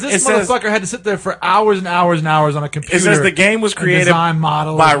 No, because this motherfucker had to sit there for hours and hours and hours on a computer. It says the game was created by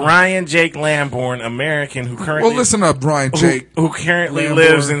model Ryan Jake Lambourne, American, who currently... Well, listen up, Ryan Jake. Who currently Lambourne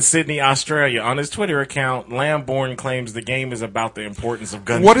lives in Sydney, Australia. On his Twitter account, Lambourne claims the game is about the importance of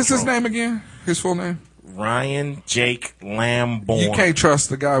gun What control. is his name again? His full name? Ryan Jake Lambourne. You can't trust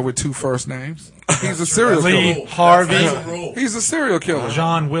the guy with two first names. He's a serial Lee killer. Harvey. He's a serial killer.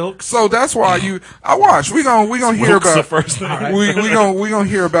 John Wilkes. So that's why I watch. We gonna hear Wilkes about the first name. we gonna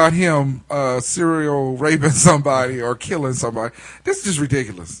hear about him serial raping somebody or killing somebody. This is just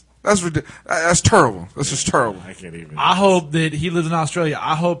ridiculous. That's terrible. That's just terrible. I can't even. I hope that he lives in Australia.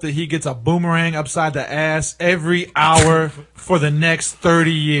 I hope that he gets a boomerang upside the ass every hour for the next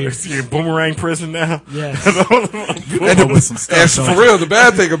 30 years. Is he in boomerang prison now? Yes. And for real, the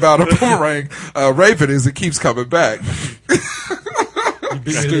bad thing about a boomerang raping is it keeps coming back. You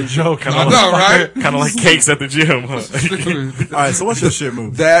beat me to the joke. I know, right? Kind of like cakes at the gym. Huh? All right, so what's your shit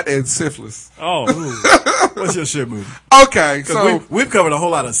movie? That and syphilis. Oh. What's your shit movie? Okay, so we've covered a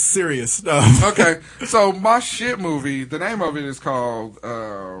whole lot of serious stuff. Okay, so my shit movie, the name of it is called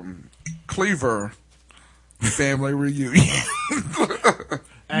Cleaver Family Reunion.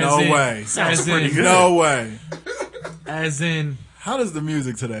 No way. Sounds pretty good. No way. As in, how does the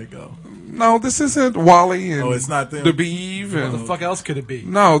music today go? No, this isn't Wally and it's not them. the Beeve. what the fuck else could it be?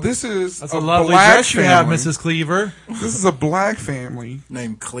 No, this is That's a lovely dress you have, Mrs. Cleaver. This is a black family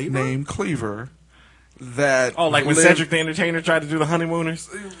named Cleaver. That like when Cedric the Entertainer tried to do the Honeymooners,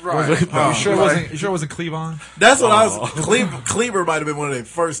 right? You sure it wasn't Cleavon? That's what I was. Cleaver might have been one of their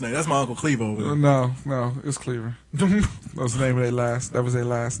first names. That's my Uncle Cleaver over there. No, it was Cleaver. That was the name of that was their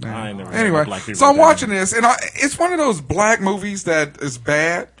last name. I ain't never anyway, so I'm watching this, and it's one of those black movies that is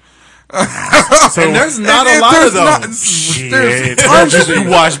bad. And there's not a lot of those. Shit. Just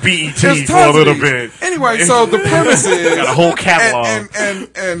watch BET for a little bit. Anyway, so the premise is got a whole catalog.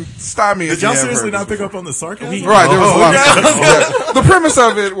 And stop me. Did y'all seriously not pick up on the sarcasm? Right, there was a lot of sarcasm. The premise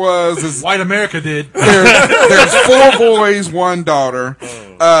of it was White America did. There's 4 boys, 1 daughter.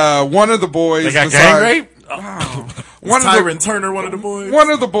 One of the boys they got gang rape. Wow. Turner, one of the boys. One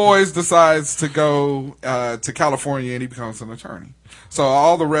of the boys decides to go to California, and he becomes an attorney. So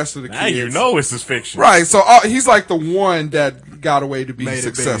all the rest of the kids, you know, this is fiction, right? So he's like the one that got away to be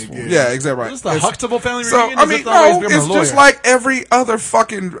successful. Big, yeah, exactly right. Is this the Huxtable family so, reunion? I mean, it's just like every other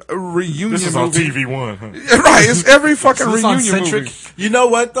fucking reunion. This is movie. on TV1, huh? Right? It's every fucking reunion movie. You know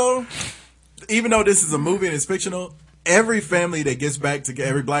what though? Even though this is a movie and it's fictional, every family that gets back together,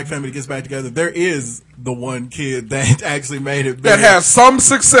 every black family that gets back together, there is the one kid that actually made it big. That has some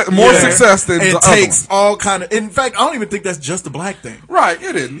success, more success than it the takes other one. all kind of. In fact, I don't even think that's just a black thing. Right?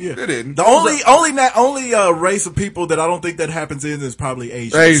 It didn't. Yeah. It didn't. The only race of people that I don't think that happens in is probably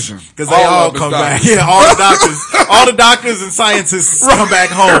Asian, because they all come back. Yeah, all the doctors and scientists come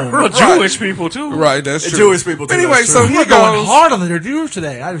back home. Well, Jewish people too. Right, that's true. Jewish people too. Anyway, so he We're going hard on the Jews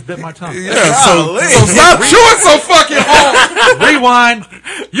today. I just bit my tongue. Yeah, so stop chewing so fucking hard. Rewind.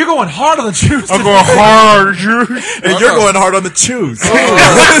 You're going hard on the Jews. I'm going hard, Jews. And you're going hard on the Jews.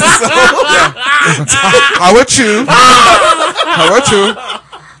 How about you? How about you?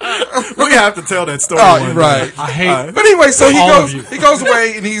 We're gonna have to tell that story. Right. I hate. But anyway, so all he goes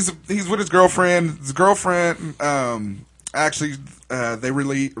away and he's with his girlfriend. His girlfriend actually they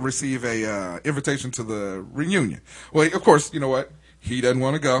receive a invitation to the reunion. Well, of course, you know what? He doesn't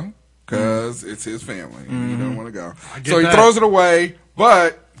want to go because it's his family. He doesn't want to go, so he throws it away.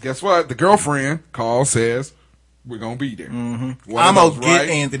 But guess what? The girlfriend says, we're going to be there. I'm going to get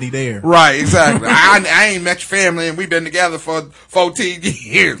Anthony there. Right, exactly. I ain't met your family, and we've been together for 14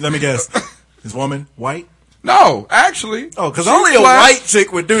 years. Let me guess. This woman, white? No, actually. Oh, because only a white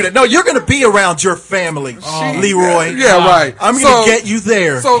chick would do that. No, you're going to be around your family, Leroy. Yeah, right. I'm going to get you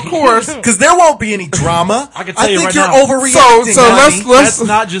there. So, of course. Because there won't be any drama. I can tell you think right you're now. overreacting. So let's That's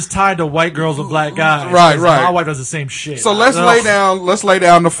not just tied to white girls and black guys. Right. My wife does the same shit. So let's lay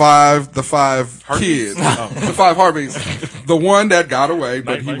down the five kids. The 5 heartbeats. The one that got away,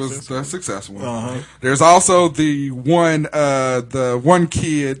 but he was the successful one. There's also the one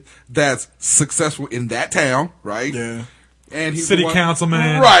kid that's successful in that town, right? Yeah. and he's city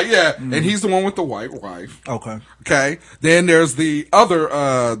councilman. Right, yeah. And he's the one with the white wife. Okay. Then there's the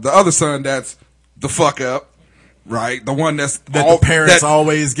other son that's the fuck up. Right, the one that the parents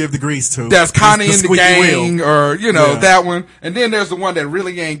always give the grease to. That's kind of in the gang, or that one. And then there's the one that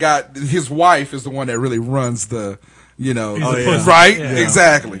really ain't got. His wife is the one that really runs the, right,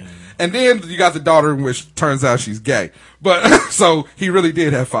 exactly. Yeah. And then you got the daughter, which turns out she's gay. But so he really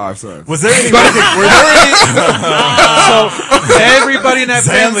did have 5 sons. Was there any? So everybody in that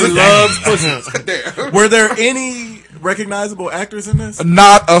family loves pussy. Were there any recognizable actors in this?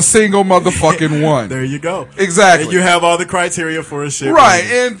 Not a single motherfucking one. There you go. Exactly. And you have all the criteria for a shit. Right.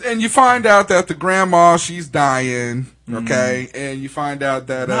 And you find out that the grandma, she's dying. Okay. And you find out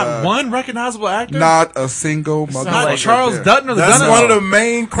that not one recognizable actor? Not a single motherfucker. Not Charles Dutton or the That's Dunham. one of the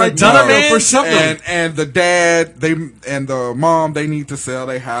main criteria for something. And the dad, and the mom, they need to sell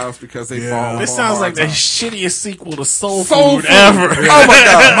their house because they fall. This sounds like the shittiest sequel to Soul Food ever. Oh my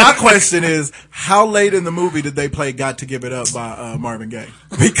God. My question is, how late in the movie did they play "Got to Give It Up" by Marvin Gaye?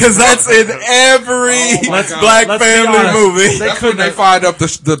 Because that's in every black family movie. That's when they find up the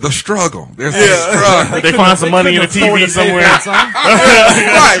struggle. There's a struggle. They find some money in the TV somewhere.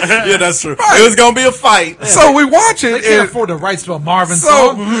 Right. Yeah, that's true. Right. It was gonna be a fight. Yeah. So we watch it. They can't afford the rights to a Marvin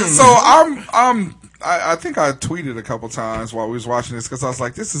song. So I think I tweeted a couple times while we was watching this because I was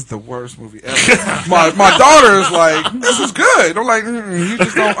like, "This is the worst movie ever." my daughter is like, "This is good." I'm like, "You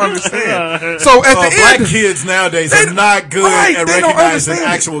just don't understand." So at the black end, kids nowadays are not good at recognizing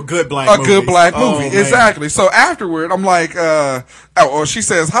actual good black movies. Good black movie, exactly. So afterward, I'm like, she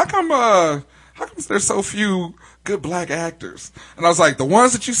says, "How come there's so few good black actors?" And I was like, "The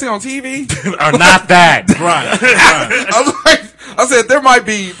ones that you see on TV are not that." Right. I said there might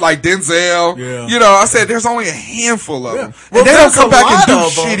be like Denzel. Yeah. I said there's only a handful of them. Well, and they don't come back and do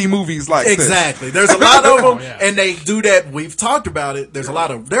shitty movies like this. Exactly. There's a lot of them, and they do that. We've talked about it. There's a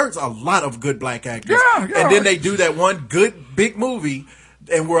lot of good black actors. Yeah. And then they do that one good big movie.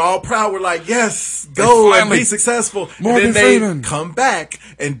 And we're all proud. We're like, yes, go and be successful. Morgan and then Freeman. They come back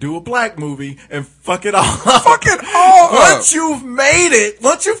and do a black movie and fuck it all up. Fuck it all up. Once you've made it,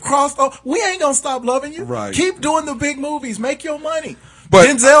 once you've crossed over, we ain't gonna stop loving you. Right. Keep doing the big movies. Make your money. But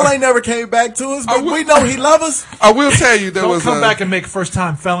Denzel ain't never came back to us, but we know he love us. I will tell you there was come back and make first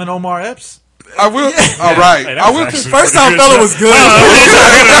time felon Omar Epps. I will. All right. Hey, I will. First time fella was good.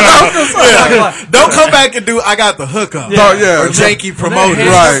 Don't come back and do I got the hookup. Yeah. Or janky promoted.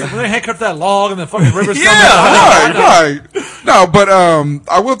 Right. When they handcuff that log and the fucking river's coming right. No, but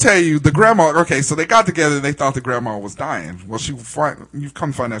I will tell you the grandma. Okay, so they got together and they thought the grandma was dying. Well, you've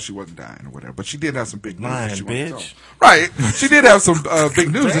come to find out she wasn't dying or whatever, but she did have some big news. Lying, that she wanted to tell bitch. them. Right. She did have some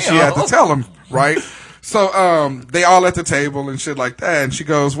big news that she had to tell them. Right. So they all at the table and shit like that, and she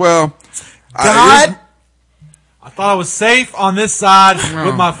goes, "Well, God." I thought I was safe on this side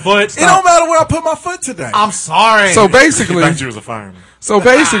with my foot. It don't matter where I put my foot today. I'm sorry." So basically, She was a fireman. So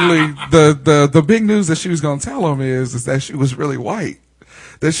basically, the big news that she was going to tell him is that she was really white,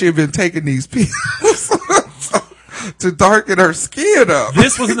 that she had been taking these pills to darken her skin up.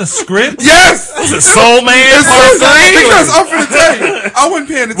 This was in the script? Yes! Was it Soul Man? Because I'm going to tell you, I wasn't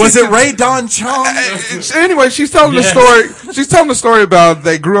paying attention. Was it Ray Don Chong? Anyway, she's telling the story. She's telling the story about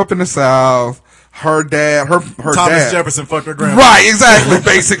they grew up in the South. Her dad, her Thomas dad. Jefferson fucked her grandma. Right, exactly,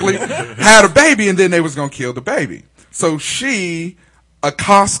 basically. Had a baby and then they was going to kill the baby. So she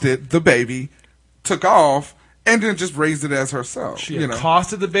accosted the baby, took off, and then just raised it as herself. She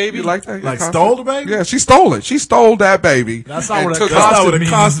accosted the baby? You like that? Like stole the baby? Yeah, she stole it. She stole that baby. That's not what accosted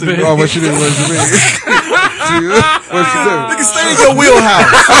means. Oh, what she did? What she mean? What she did? Nigga, stay in your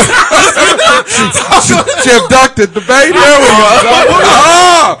wheelhouse. She abducted the baby.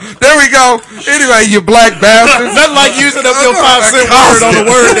 There we go. Anyway, you black bastard. Nothing like using up your 5-cent word on a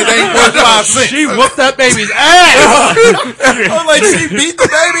word that ain't worth 5 cents. She whooped that baby's ass. I'm like, she beat the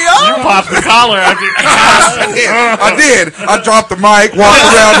baby up. You popped the collar. I did. I dropped the mic, walked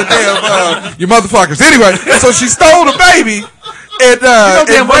around the damn, you motherfuckers. Anyway, so she stole the baby. And,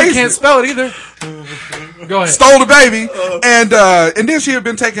 damn well you can't spell it either. Go ahead. Stole the baby. And then she had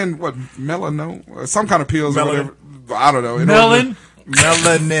been taking, melanin? Some kind of pills or whatever. I don't know.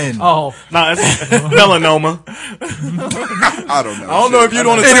 Melanin. Oh. No, it's melanoma. I don't know. I don't know if you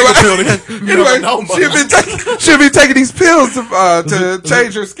want to take a pill. Anyway, she'd been taking these pills to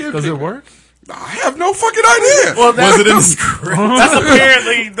change her skin. Does it work? I have no fucking idea. Well, was it in the script? That's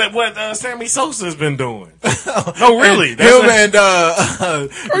apparently what Sammy Sosa has been doing. No, really. Him and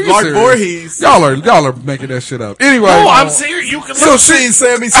Mark Voorhees. Y'all are making that shit up. Anyway. No, I'm serious. You can so seen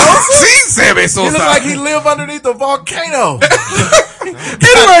Sammy Sosa. I've seen Sammy Sosa. He looked like he lived underneath a volcano.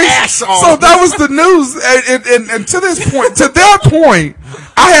 Anyway, so that was the news, and to that point,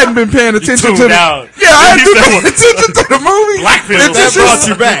 I hadn't been paying attention to out. I hadn't been paying attention to the movie. That brought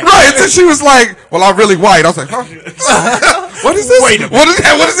you back, right? Until she was like, "Well, I'm really white." I was like, "Huh? What is this? Wait a minute.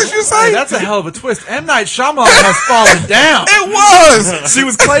 What is this you say?" Hey, that's a hell of a twist. M. Night Shyamalan has fallen down. It was. She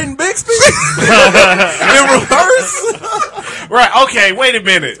was Clayton Bixby in reverse. Right? Okay. Wait a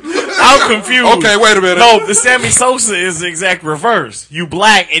minute. I'm confused. Okay, wait a minute. No, the Sammy Sosa is the exact reverse. You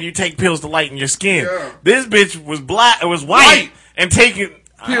black and you take pills to lighten your skin. Yeah. This bitch was black. It was white and taking pills.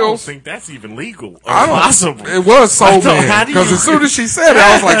 I don't think that's even legal or possible. It was Soul Man because as soon as she said it,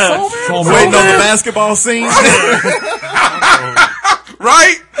 I was like, Soul Man. Waiting on the basketball scene.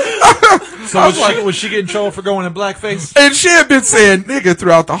 Right? So was she getting in trouble for going in blackface? And she had been saying nigga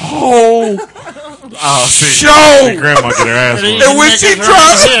throughout the whole show. Grandma get her ass whooped. And when she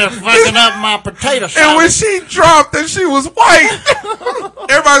dropped, fucking up my potato salad. and when she dropped that she was white,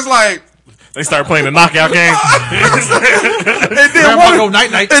 everybody's like, They start playing the knockout game. and then Grandma go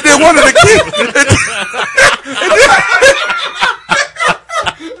night night. And then one of the kids.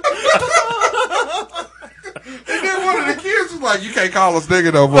 And then one of the kids was like, "You can't call us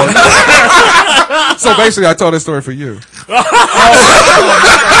nigga no more." So basically, I told that story for you.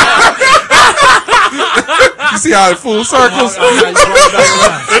 You see how it full circles?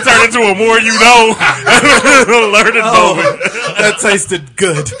 It turned into a more you know learning moment. That tasted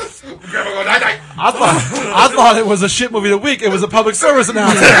good. I thought it was a shit movie of the week. It was a public service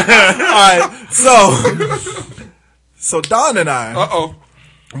announcement. All right, so Don and I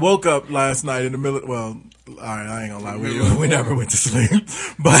woke up last night in the middle. Well, all right, I ain't gonna lie, we never went to sleep,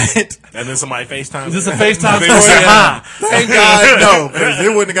 but and then somebody FaceTime. Is this a FaceTime story? Thank God, no, because it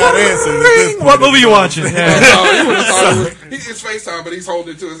wouldn't have got answered. What movie you watching? It's FaceTime, but he's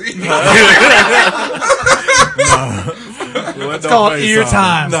holding it to his ear. It's called ear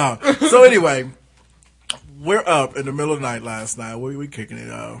time. No. So anyway, we're up in the middle of the night last night. We kicking it.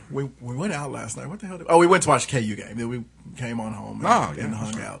 We went out last night. What the hell? We went to watch the KU game. Then we came on home and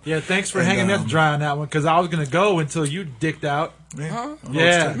hung out. Yeah, thanks for hanging that dry on that one because I was gonna go until you dicked out. Yeah,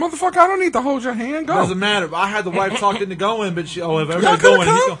 motherfucker, I don't need to hold your hand. Go. Doesn't matter. I had the wife talked into going, but if everybody's going,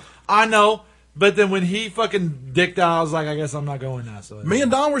 he's going. I know. But then when he fucking dicked out, I was like, I guess I'm not going now. So me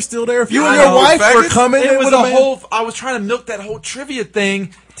and Don were still there. If you and your wife were coming, it was a whole. I was trying to milk that whole trivia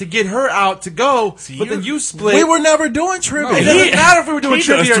thing to get her out to go, but then you split. We were never doing trivia. It doesn't matter if we were doing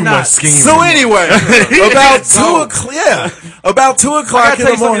trivia or not. So ananyway, about 2 o'clock in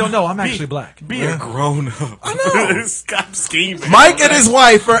the morning. No, I'm actually black. Be a grown up. I know. Stop scheming. Mike and his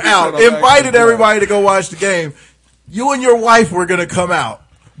wife are out. Invited everybody to go watch the game. You and your wife were going to come out.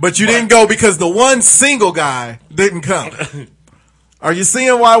 But you didn't go because the one single guy didn't come. Are you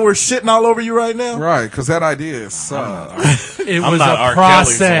seeing why we're shitting all over you right now? Right, because that idea is it I'm was not a R.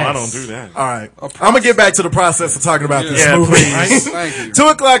 process. Kelly, so I don't do that. All right. I'm going to get back to the process of talking about this movie. Please. Thank you. 2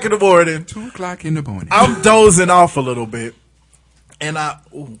 o'clock in the morning. 2 o'clock in the morning. I'm dozing off a little bit. And I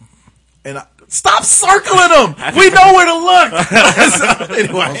stop circling them. We know where to look.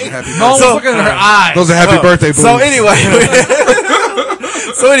 Anyway. No one's looking at her eyes. Those are happy birthday boobs.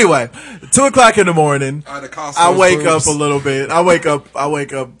 So anyway, 2 o'clock in the morning, I wake up a little bit. I wake up a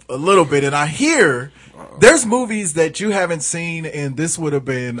little bit, and I hear there's movies that you haven't seen, and this would have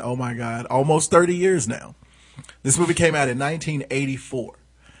been, oh my God, almost 30 years now. This movie came out in 1984,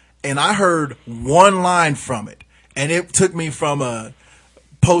 and I heard one line from it, and it took me from a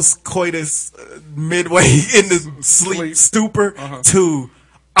post-coitus midway in the sleep stupor to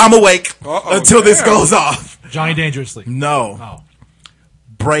I'm awake until this goes off. Johnny Dangerously. No. Oh.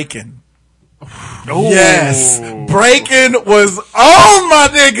 Breaking. Yes. Breaking was on, my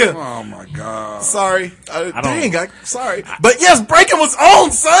nigga. Oh my God. Sorry. Sorry. But yes, Breaking was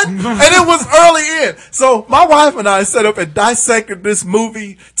on, son. And it was early in. So my wife and I sat up and dissected this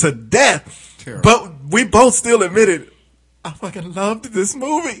movie to death. Terrible. But we both still admitted I fucking loved this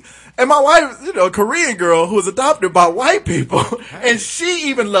movie. And my wife, a Korean girl who was adopted by white people, and she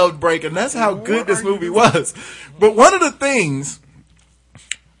even loved Breaking. That's how good this movie was. But one of the things,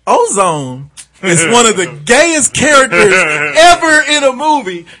 Ozone is one of the gayest characters ever in a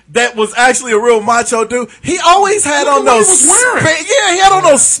movie that was actually a real macho dude. He always had on those he had on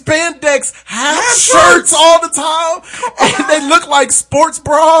those spandex half shirts all the time, and they look like sports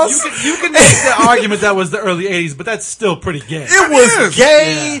bras. You can make the argument that was the early 80s, but that's still pretty gay. It was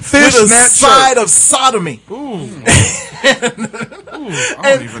gay with a side of sodomy. Ooh. I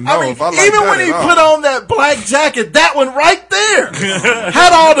don't even know if I like even that when he at all. put on that black jacket, that one right there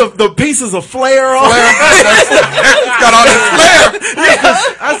had all the pieces of flair on. Got all this flair.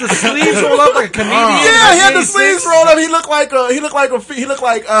 As the sleeves rolled up like a comedian. Yeah, he had the sleeves rolled up. He looked like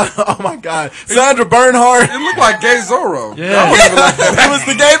oh my God, Sandra Bernhard. It looked like Gay Zorro. Yeah. It was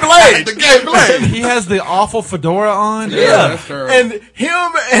the gay Blade. The Gay Blade. He has the awful fedora on. Yeah, that's terrible. and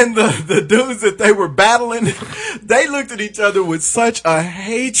him and the dudes that they were battling, they looked at each other with such a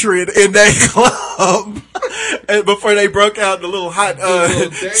hatred in that club. And before they broke out the little hot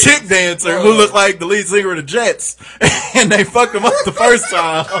chick dancer who looked like the lead singer of the Jets, and they fucked him up the first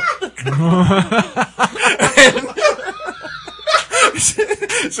time.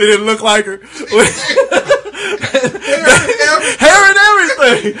 She didn't look like her. Hair and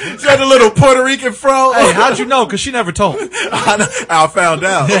everything. She had a little Puerto Rican fro. Hey, how'd you know? Because she never told. I found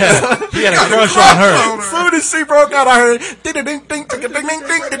out. Yeah, he had a crush on her. As soon as she broke out, I heard ding ding ding ding ding ding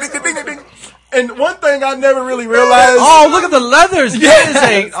ding ding ding ding. And one thing I never really realized. Oh, look at the leathers.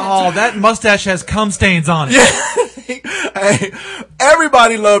 That mustache has cum stains on it. Hey,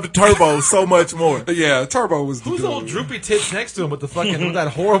 everybody loved Turbo so much more. Yeah, Turbo was the Who's dude. the old droopy tits next to him with the fucking with that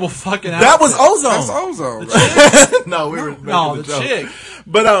horrible fucking That outfit? was Ozone. That's Ozone. No, we were the joke. chick.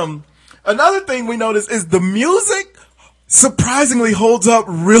 But another thing we noticed is the music surprisingly holds up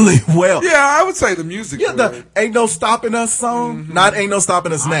really well. Yeah, I would say the music. Yeah, the Ain't No Stopping Us song. Not Ain't No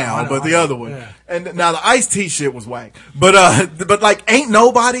Stopping Us Now, but the other one. Yeah. And now the Ice-T shit was whack. But like Ain't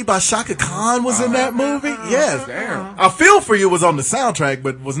Nobody by Shaka Khan was in that movie. Yes. Damn. I Feel For You was on the soundtrack,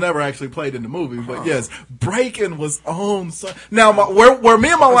 but was never actually played in the movie. But yes, Breakin' was on. Now, where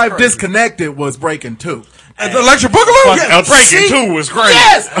me and my wife disconnected was Breakin' 2. The Electric Boogaloo? Yeah, Breaking 2 was great.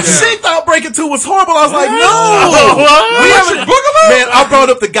 Yes! She thought Breaking 2 was horrible. I was like, no! Electric Boogaloo? Man, I brought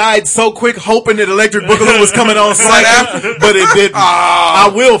up the guide so quick, hoping that Electric Boogaloo was coming on second, but it didn't. I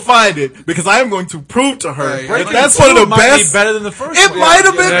will find it, because I am going to prove to her that that's one of the best. Better than the first It one. might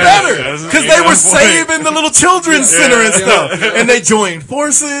have been better, Yes. because they were saving the little children's center and stuff, and they joined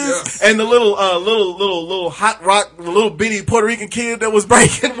forces, and the little hot rock, the little bitty Puerto Rican kid that was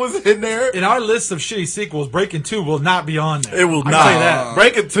breaking was in there. In our list of shitty sequels, Breaking 2 will not be on there. It will I not. tell you that.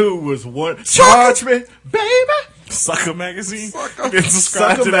 Breaking 2 was one. Charge me, baby. Sucker Magazine. Sucker. Get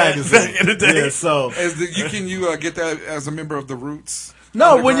subscribed Sucker to that Magazine. back in the day. Yeah, so Can you get that as a member of the Roots?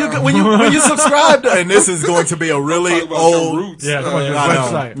 no, when you subscribe to, and this is going to be a really Talk about your old. Roots. Yeah, come on, your I know.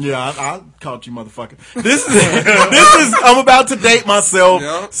 website. Yeah, I caught you, motherfucker. This is. I'm about to date myself,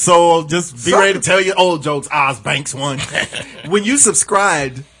 Yeah. so just be ready to tell you old jokes. Oz Banks one. When you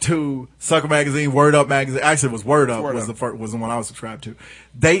subscribed to Sucker Magazine, Word Up Magazine, actually it was Word Up was the first, was the one I was subscribed to.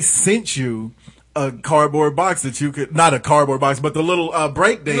 They sent you a cardboard box that you could, not a cardboard box, but the little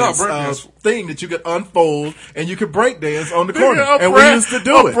breakdance thing that you could unfold and you could breakdance on the corner. And we used to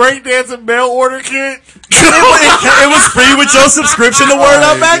do it. Breakdancing mail order kit. It was free with your subscription to Word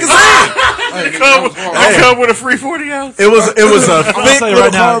Up Magazine. They come with a free 40 ounce. It was a I'll thick tell you little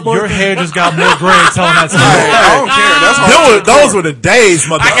right now, cardboard. your hair just got more gray telling that story. I don't care. That's hard. Those were the days,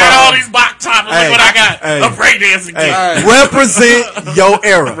 motherfucker. I got all these box toppers. Hey, Look what I got. hey. A breakdancing kit. Represent your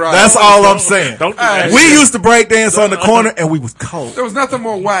era. Right. That's all I'm saying. Don't do that We shit. used to break dance on the corner and we was cold. There was nothing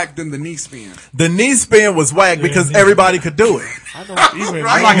more whack than the knee spin. The knee spin was whack because everybody could do it. I don't even.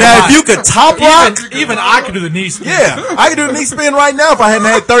 Right. Like Now, if you could top rock, even I could do the knee spin. yeah, I could do a knee spin right now if I hadn't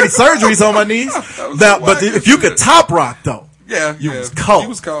had 30 surgeries on my knees. Now, but if you could top rock though, Yeah, You was cold. You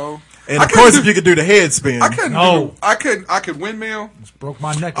was cold. and I of course couldn't if you could do the head spin, I couldn't. No. I could windmill. Broke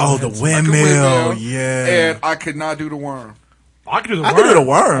my neck. oh, on the that. windmill, yeah. And I could not do the worm. I could do the I worm. could do the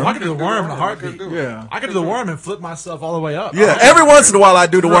worm. I could do the worm in a I heartbeat. couldn't do it. Yeah, I could do the worm and flip myself all the way up. yeah. Every once in a while I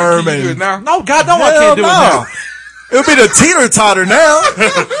do the worm Can you do it and now? No, God, no, I Hell can't do it no. now. It'll be the teeter totter now.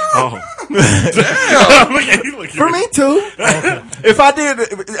 Look For me too. If I did,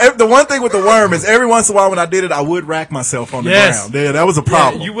 the one thing with the worm is every once in a while when I did it, I would rack myself on the Yes. ground. Yeah, that was a Yeah,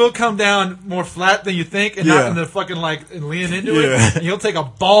 problem. you will come down more flat than you think, and Yeah. not in the fucking and lean into Yeah. it. And you'll take a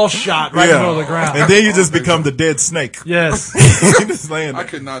ball shot right in the middle of the ground. And then you just become the dead snake. Yes, Just laying I there.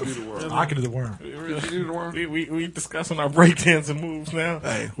 could not do the worm. I could do the worm. Did you do the worm? We discussing our breakdancing moves now.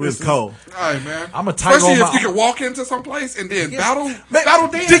 Hey, we was cold. All right, man. I'm a tight Especially roll if my- you can walk into some place and then battle Man,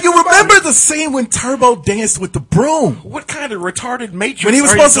 dance. do you remember the scene when Turbo danced with the broom? What kind of retarded retarded Matrix? When he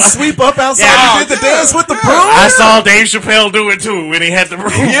was supposed to sweep up outside and did the dance with the broom? I saw Dave Chappelle do it too when he had the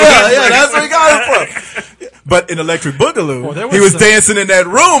broom. Yeah, that's where he got it from. But in Electric Boogaloo, he was dancing in that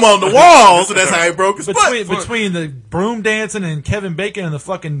room on the walls, and that's how he broke his butt. Between the broom dancing and Kevin Bacon in the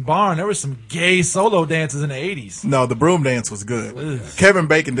fucking barn, there was some gay solo dances in the 80s. No, the broom dance was good. Ugh. Kevin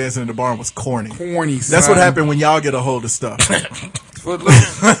Bacon dancing in the barn was corny. That's what happened when y'all get a hold of stuff.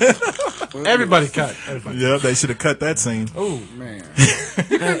 Everybody cut. Yeah, they should have cut that scene. Oh, man.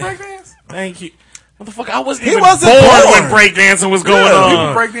 You can breakdance? Thank you. Motherfucker, I wasn't even born when breakdancing was going on. You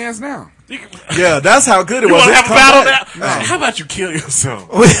can breakdance now. Yeah, that's how good it was. You want to have a battle now? No. How about you kill yourself?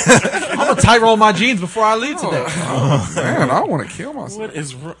 I'm going to tight roll my jeans before I leave today. Man, I want to kill myself. What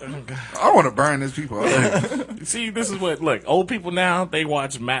is wrong? I want to burn these people up. See, this is what, look, old people now, they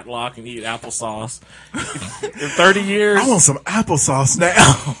watch Matlock and eat applesauce. In 30 years. I want some applesauce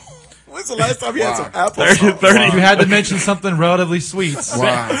now. When's the last time you had some applesauce? 30. You had to mention something relatively sweet.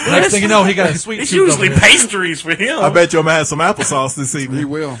 Wow. Next thing you know, he got a sweet It's tooth usually over there. pastries for him. I bet you'll have some applesauce this evening. He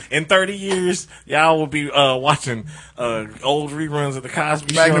will. In 30 years, y'all will be watching old reruns of the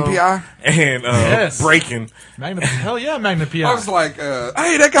Cosby Magnum Show. P.I. And Breaking. Hell yeah, Magnum P.I. I was like,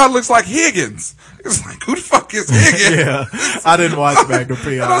 hey, that guy looks like Higgins. It's like, who the fuck is Higgins? Yeah, I didn't watch Magnum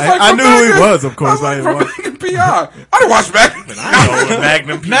P.I. Like, I knew who he was, of course. I didn't watch Magnum P.I. I didn't watch Magnum. I know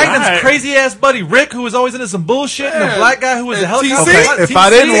Magnum P.I. Magnum's crazy ass buddy Rick, who was always into some bullshit, and the black guy who was the helicopter. Okay, if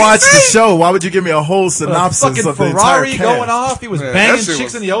I didn't watch the show, why would you give me a whole synopsis fucking of the Ferrari entire cast? going off. He was banging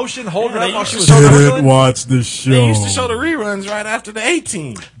chicks in the ocean, holding her up while she was Didn't struggling. watch the show. They used to show the reruns right after the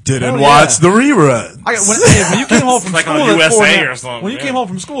 18. Didn't watch the rerun. When you came home from Like school on at USA 4 or something, when you came home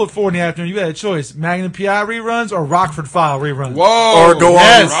from school at 4 in the afternoon, you had a choice: Magnum P.I. reruns or Rockford File reruns. Whoa. Or go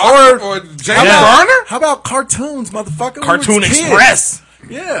on. Or James Garner? How about cartoons, motherfucker? Cartoon Express.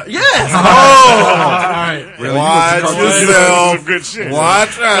 Yeah. Yes. Alright. Really? Watch yourself. Good shit.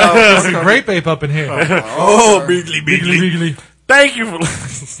 Watch out. There's a grape ape up in here. Oh, Beagly, Beagly. Thank you for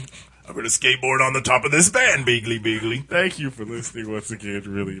listening. I'm going to skateboard on the top of this van, Beagly, Beagly. Thank you for listening once again.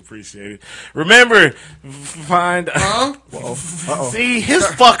 Really appreciate it. Remember, find... See, his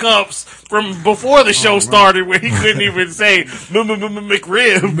fuck-ups from before the show started where he couldn't even say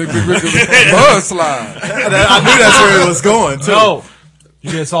McRib. Mudslide. I knew that's where it was going, too. No.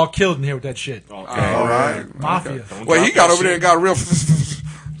 You get us all killed in here with that shit. Okay. All right. Mafia. Well, he got over there and got a real...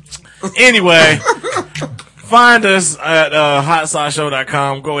 Anyway... Find us at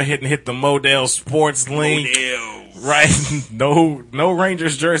hotsauceshow.com. Go ahead and hit the Modell Sports link. Right. No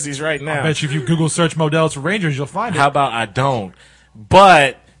Rangers jerseys right now. I bet you if you Google search Modell's for Rangers, you'll find it. How about I don't?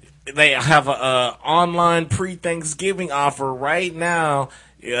 But they have a online pre-Thanksgiving offer right now.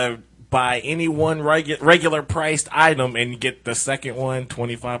 Buy any one regular priced item and you get the second one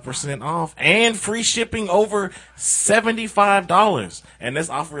 25% off and free shipping over $75. And this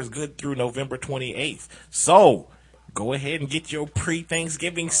offer is good through November 28th. So go ahead and get your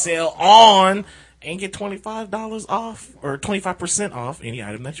pre-Thanksgiving sale on and get $25 off or 25% off any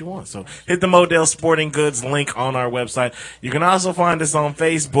item that you want. So hit the Modell Sporting Goods link on our website. You can also find us on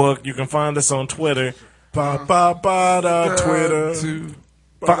Facebook. You can find us on Twitter. Twitter.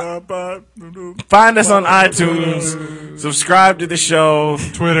 Find us on iTunes. Subscribe to the show.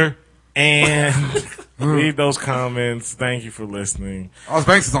 Twitter. And leave those comments. Thank you for listening. Oz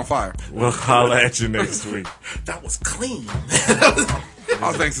Banks is on fire. We'll holla at you next week. That was clean.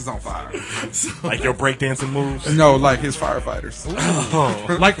 Oz Banks is on fire. Like your breakdancing moves? No, like his firefighters.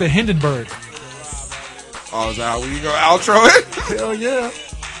 Oh. Like the Hindenburg. Oh, is that how we go outro it? Hell yeah.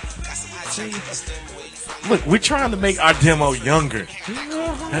 Look, we're trying to make our demo younger.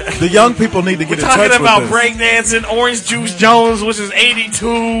 The young people need to get in touch Talking with about us. breakdancing, Orange Juice Jones, which is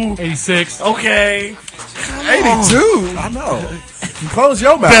 82. 86. Okay. 82? I know. Close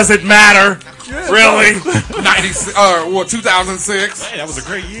your mouth. Does it matter? Really? 2006. Hey, that was a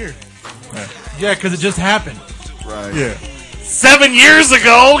great year. Yeah, because it just happened. Right. Yeah. 7 years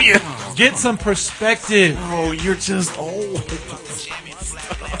ago. Yeah. Get some perspective. Oh, you're just old.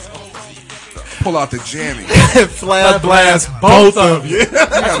 Pull out the jammy. Flab blast both of you.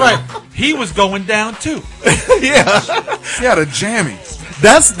 That's right. He was going down too. Yeah. He had a jammy.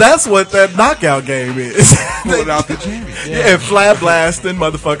 That's what that knockout game is. Pull out the jammy. Yeah, flab blasting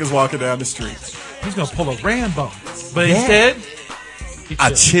motherfuckers walking down the street. He's going to pull a Rambo. But instead,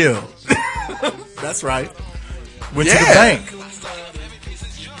 I chilled. That's right. Went to the bank. Get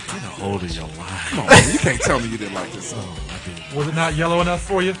a hold of your life. Come on, man. You can't tell me you didn't like this song. Was it not yellow enough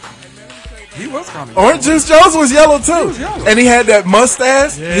for you? He was kind of Orange Juice Jones was yellow too, yellow. and he had that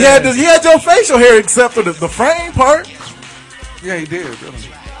mustache. Yeah. He had your facial hair except for the frame part. Yeah, he did. Didn't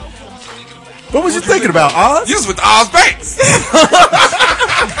he? What was you thinking about, Oz? You was with Oz Banks.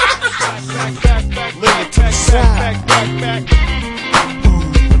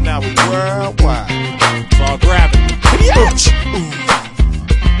 But now we worldwide.